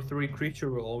 4/3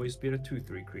 creature will always be a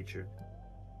 2/3 creature.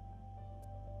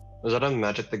 Is that a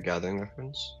Magic the Gathering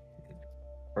reference?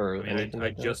 Or I mean, anything I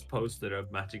like that? just posted a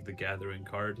Magic the Gathering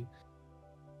card.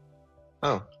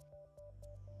 Oh.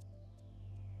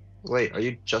 Wait, are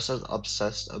you just as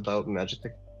obsessed about Magic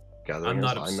the Gathering I'm as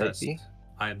not I might obsessed. be?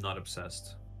 I am not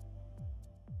obsessed.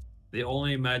 The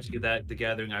only Magic that the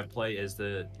Gathering I play is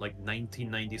the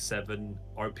 1997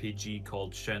 RPG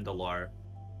called Chandalar.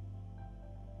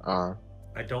 I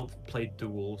don't play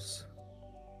duels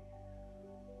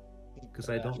because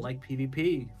I don't like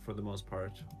PvP for the most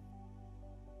part.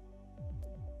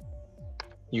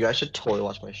 You guys should totally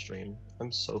watch my stream.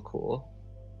 I'm so cool.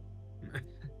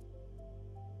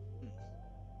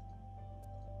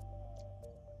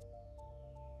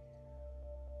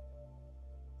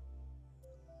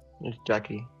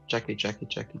 Jackie.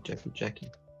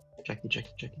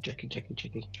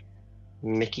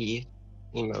 Mickey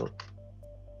emote.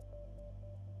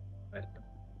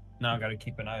 Now I gotta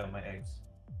keep an eye on my eggs.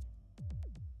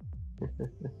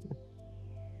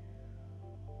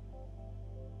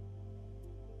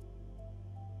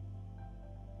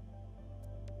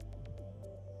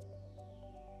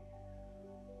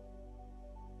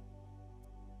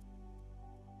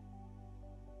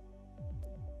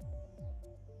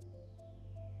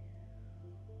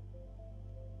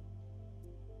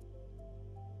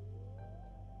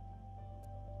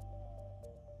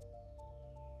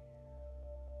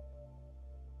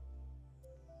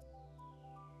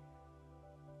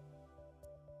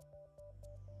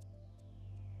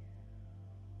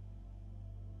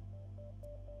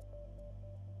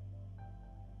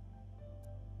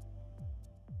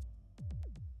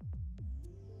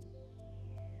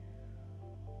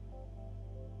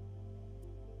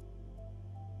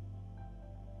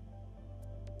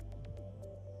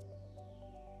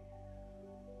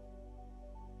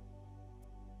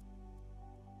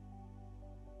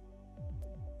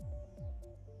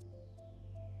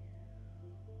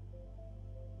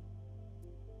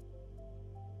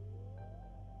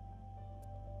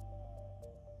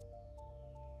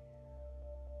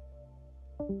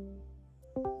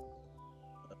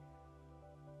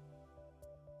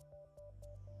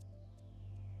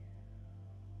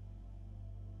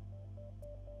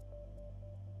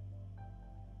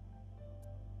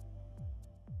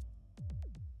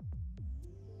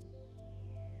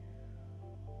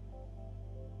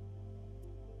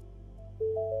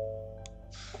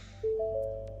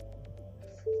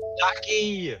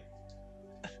 Jackie!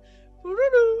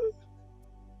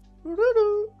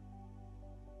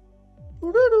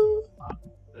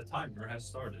 The timer has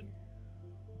started.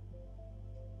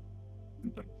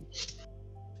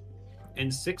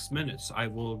 in 6 minutes, I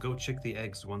will go check the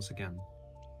eggs once again.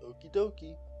 Okie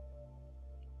dokie.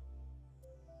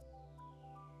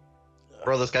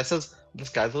 Bro, this guy's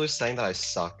literally saying that I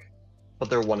suck, but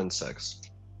they're 1 in 6.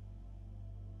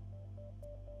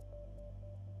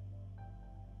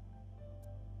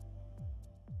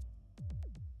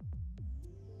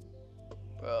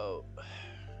 Bro.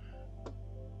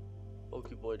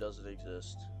 Pokeboy doesn't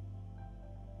exist.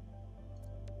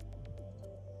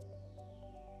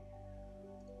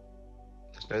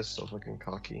 This guy's so fucking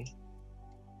cocky.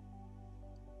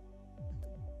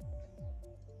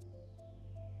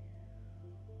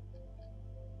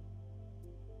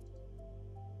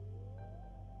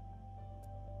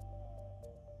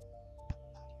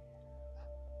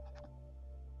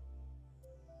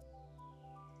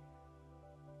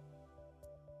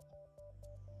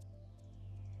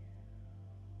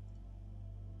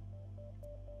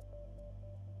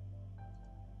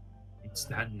 It's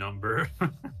that number.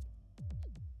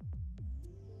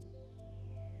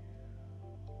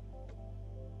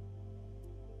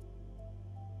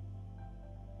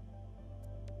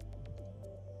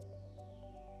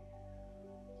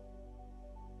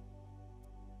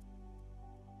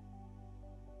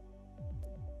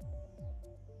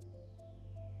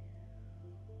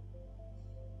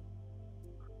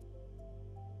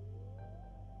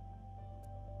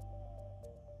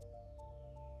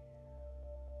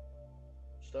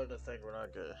 Starting to think we're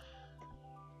not good.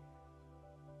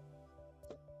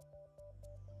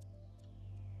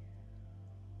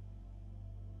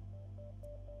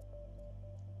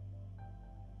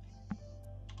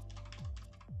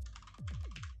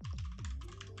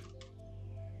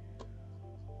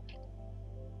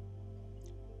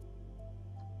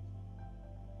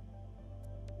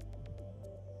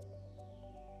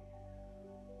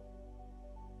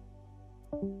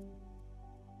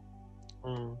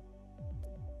 Hmm.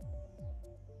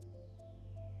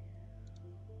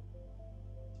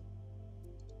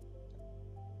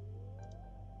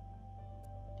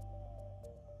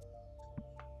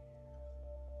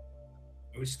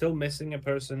 Are we still missing a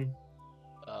person?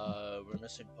 We're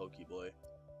missing Pokeboy.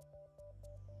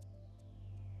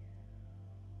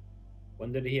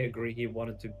 When did he agree he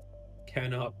wanted to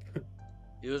can up?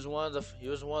 He was one of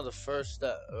the first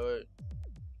that.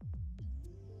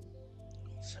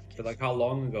 But like, how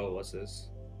long ago was this?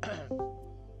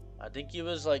 I think he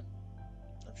was like.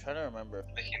 I'm trying to remember.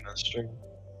 Making that stream.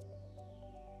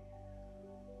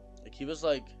 Like he was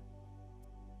like.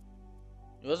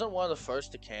 He wasn't one of the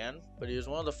first to can, but he was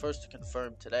one of the first to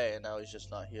confirm today, and now he's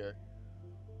just not here.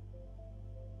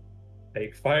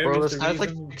 Fake fire. Bro, is this the guy like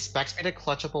reason... expects me to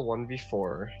clutch up a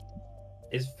 1v4.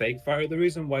 Is fake fire the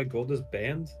reason why gold is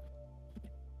banned?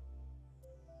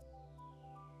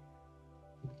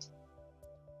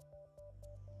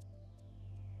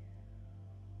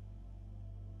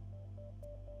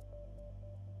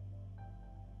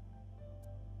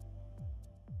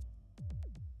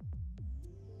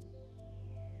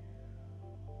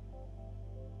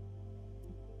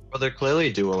 But they're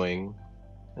clearly duoing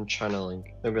and trying to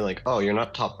like, they'll be like, oh, you're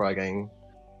not top fragging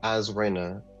as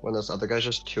Reyna, when this other guy's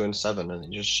just 2 and 7 and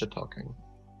he's just shit talking.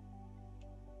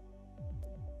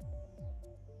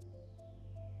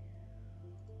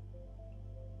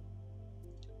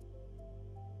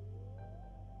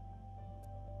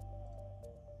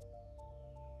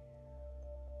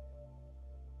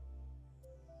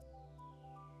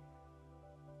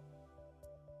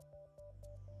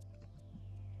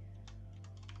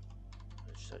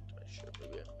 I checked my shit,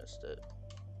 maybe I missed it.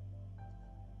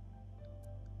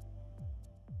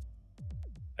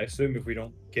 I assume if we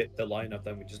don't get the lineup,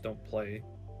 then we just don't play.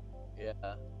 Yeah.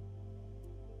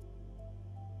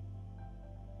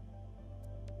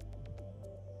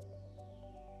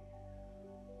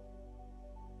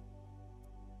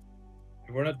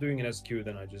 If we're not doing an SQ,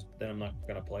 then I'm not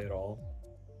gonna play at all.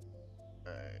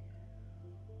 Alright.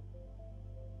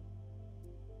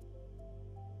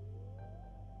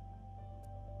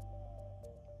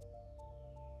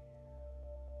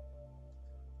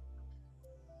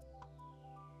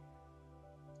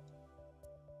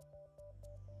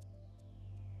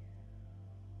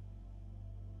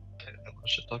 I love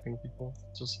shit talking people.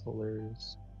 It's just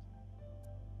hilarious.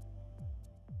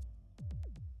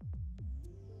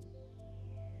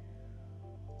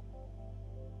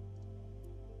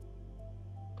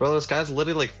 Bro, this guy's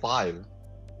literally like 5.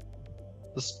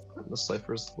 This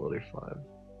cipher is literally 5.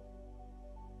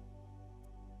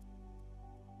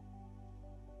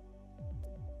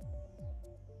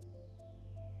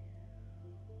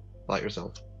 Bot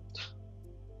yourself.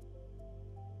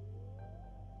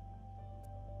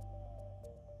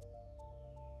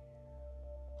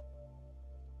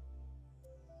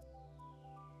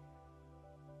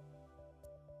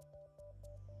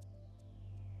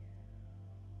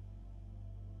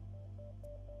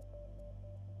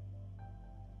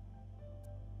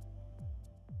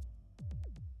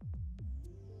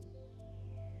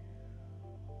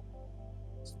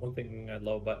 One thing I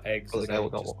love about eggs Oh, the is guy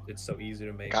that got one. it's so easy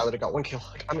to make. Guy that got 1 kill.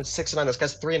 I'm at 6 and 9. This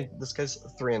guy's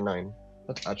 3 and 9.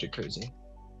 That's actually crazy.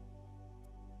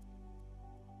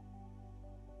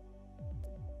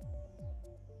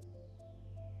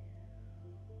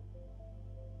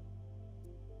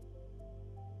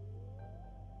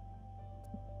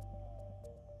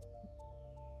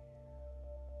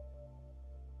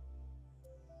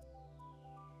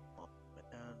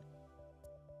 And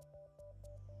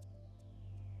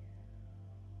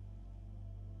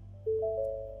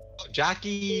Oh,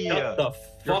 Jackie! Shut the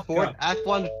Your fuck Ford up!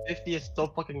 F-150 is so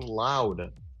fucking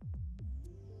loud.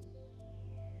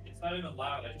 It's not even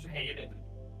loud. I just hate it.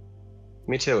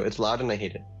 Me too. It's loud and I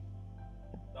hate it.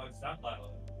 No, it's not loud.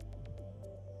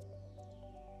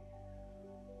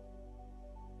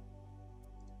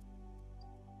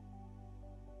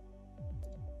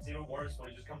 It's even worse when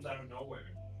it just comes out of nowhere.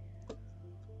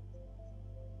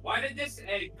 Why did this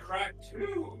egg crack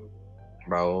too?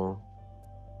 Bro.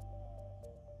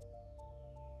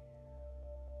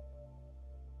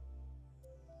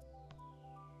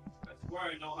 I swear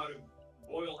I know how to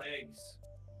boil eggs.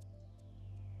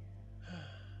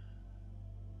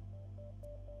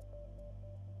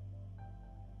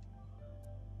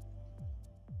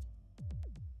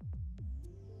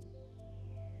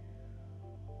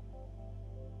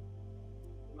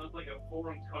 It looks like a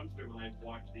foreign country when I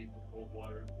watch these with cold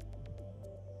water.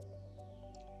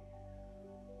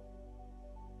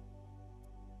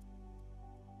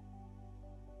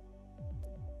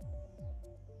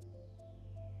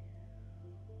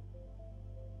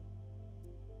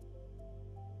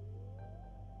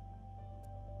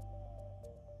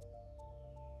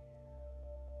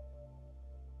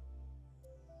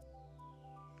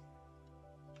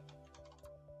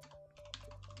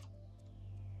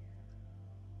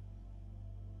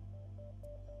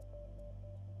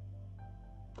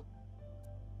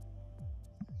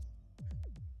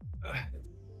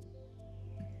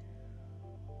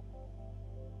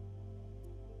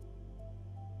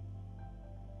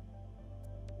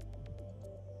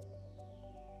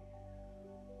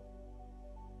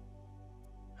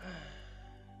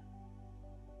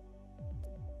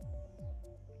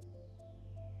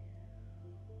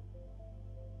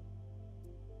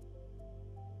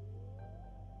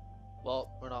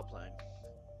 well, we're not playing.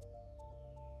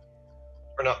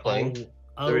 We're not playing. Did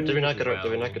we not get our?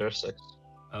 Did we not get our 6?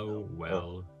 Oh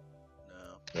well.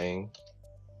 No. Dang.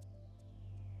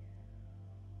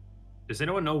 Does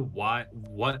anyone know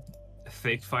what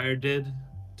Fake Fire did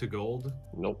to Gold?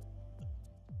 Nope.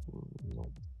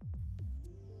 Nope.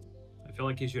 I feel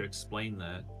like he should explain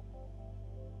that.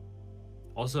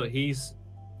 Also, he's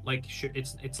like,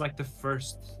 it's like the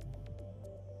first.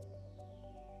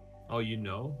 Oh, you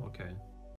know? Okay.